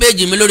fọ́lọ̀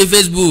péjì mi lórí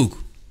Facebook.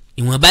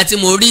 ìwọ̀nba tí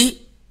mo rí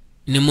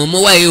ni mo mú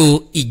wáyé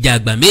o. ìjà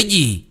àgbà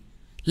méjì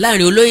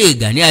láàrin olóyè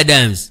Gani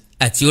Adams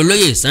àti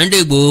olóyè Sunday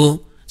Igboho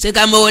ṣé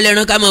ká mọ́wọ́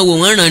lẹ́rán ká mọ́ wò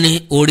wọ́n ràn ní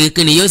oore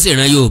kíni yóò sì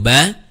ran Yorùbá.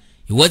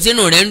 ìwọ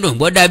tínú rẹ̀ ń dùn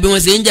gbọ́dá bí wọ́n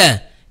ṣe ń jà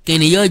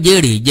kíni yóò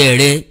jèrè jẹ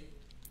rẹ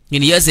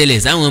kíni yóò ṣẹlẹ̀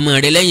sáwọn ọmọ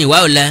rẹ lẹ́yìn wá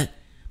ọ̀la.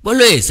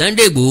 bólóyè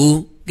Sunday Igboho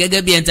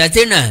gẹ́gẹ́ bí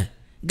entertainer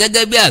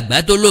gẹ́gẹ́ bí àgbà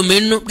tó lómi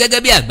nú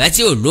gẹ́gẹ́ bí àgbà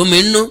tí ò lómi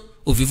nú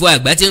òfìfo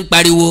àgbà tí ń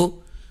pariwo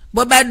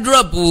bó bá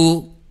drop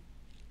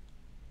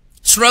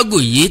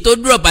struggle yìí tó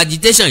drop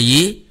agitation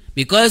yìí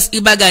because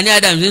Ìbà Gani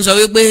Adams ń sọ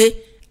wípé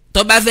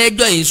tó bá fẹ́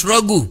join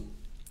struggle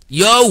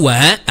yóò wá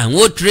àwọn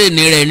ó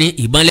tírèènì rẹ̀ ni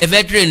ìbọn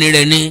lẹ́fẹ́ tírèènì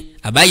rẹ̀ ni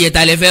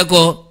àbáyẹta lẹ́fẹ́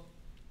kọ́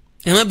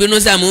ẹ má bínú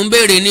sáà mò ń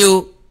béèrè ni o.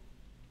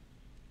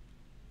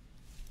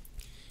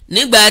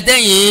 nígbà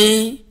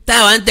tẹ́yìn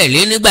táwa ń tẹ̀lé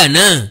nígbà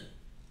náà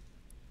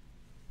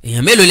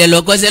èèyàn mélòó lẹ lọ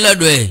kọ́ṣẹ́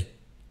lọ́dọ̀ ẹ̀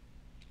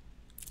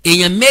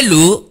èèyàn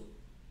mélòó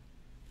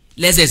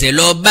lẹ́sẹ̀sẹ̀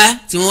lọ bá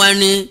tí wọ́n wá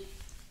ní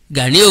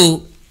Gani o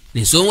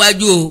nìṣó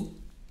wájú o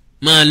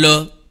máa lọ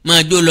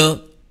máa jó lọ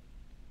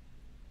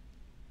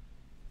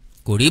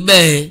kò rí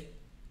bẹ́ẹ̀.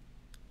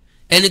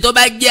 ẹni tó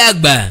bá jẹ́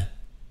àgbà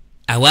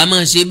àwa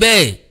máa ṣe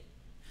bẹ́ẹ̀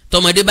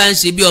tọmọdé bá ń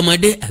ṣe bí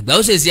ọmọdé àgbà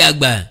ó ṣèṣe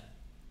àgbà.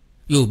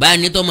 Yorùbá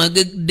ní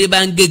tọmọdé bá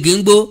ń gègé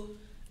ń gbó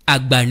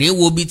àgbà ní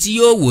wo ibi tí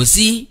yóò wò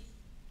sí.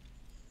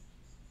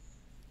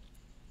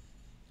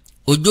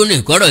 ojú ní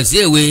kọ́rọ̀ sí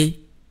èwe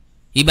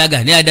Ìbà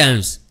Gani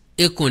Adams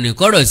ekùn ní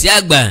kọ́rọ̀ sí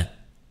àgbà.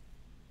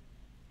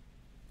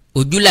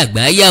 ojú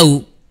làgbà yá o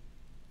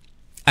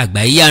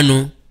àgbà yánu.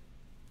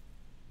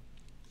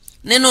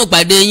 nínú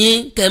ìpàdé yín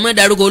kẹ́ ẹ má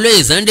darúkọ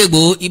olóyè Sunday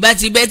Igboho ìbá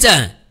ti bẹ́tà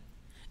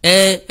ẹ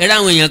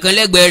ráwọn èèyàn kan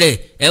lẹ́gbẹ̀ẹ́ rẹ̀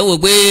ẹ wò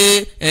pé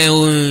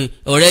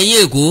ọ̀rẹ́ yín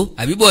Èkó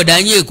àbí bọ̀dá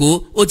yín Èkó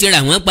ó ti rà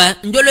wọ́n pa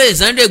ǹjọ́ olóyè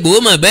Sunday Igboho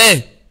mọ̀ bẹ́ẹ̀.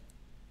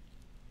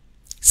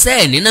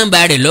 sẹ́ẹ̀ ní nọ́mbà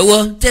rẹ̀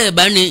lọ́wọ́ tẹ́ ẹ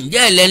bá ní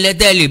ǹjẹ́ ẹ̀lẹ́lẹ́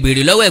tẹ́ ẹ lè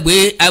béèrè lọ́wọ́ ẹ̀ pé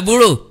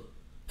àbúrò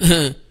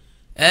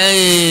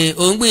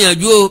òun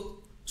gbìyànjú o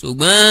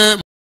ṣùgbọ́n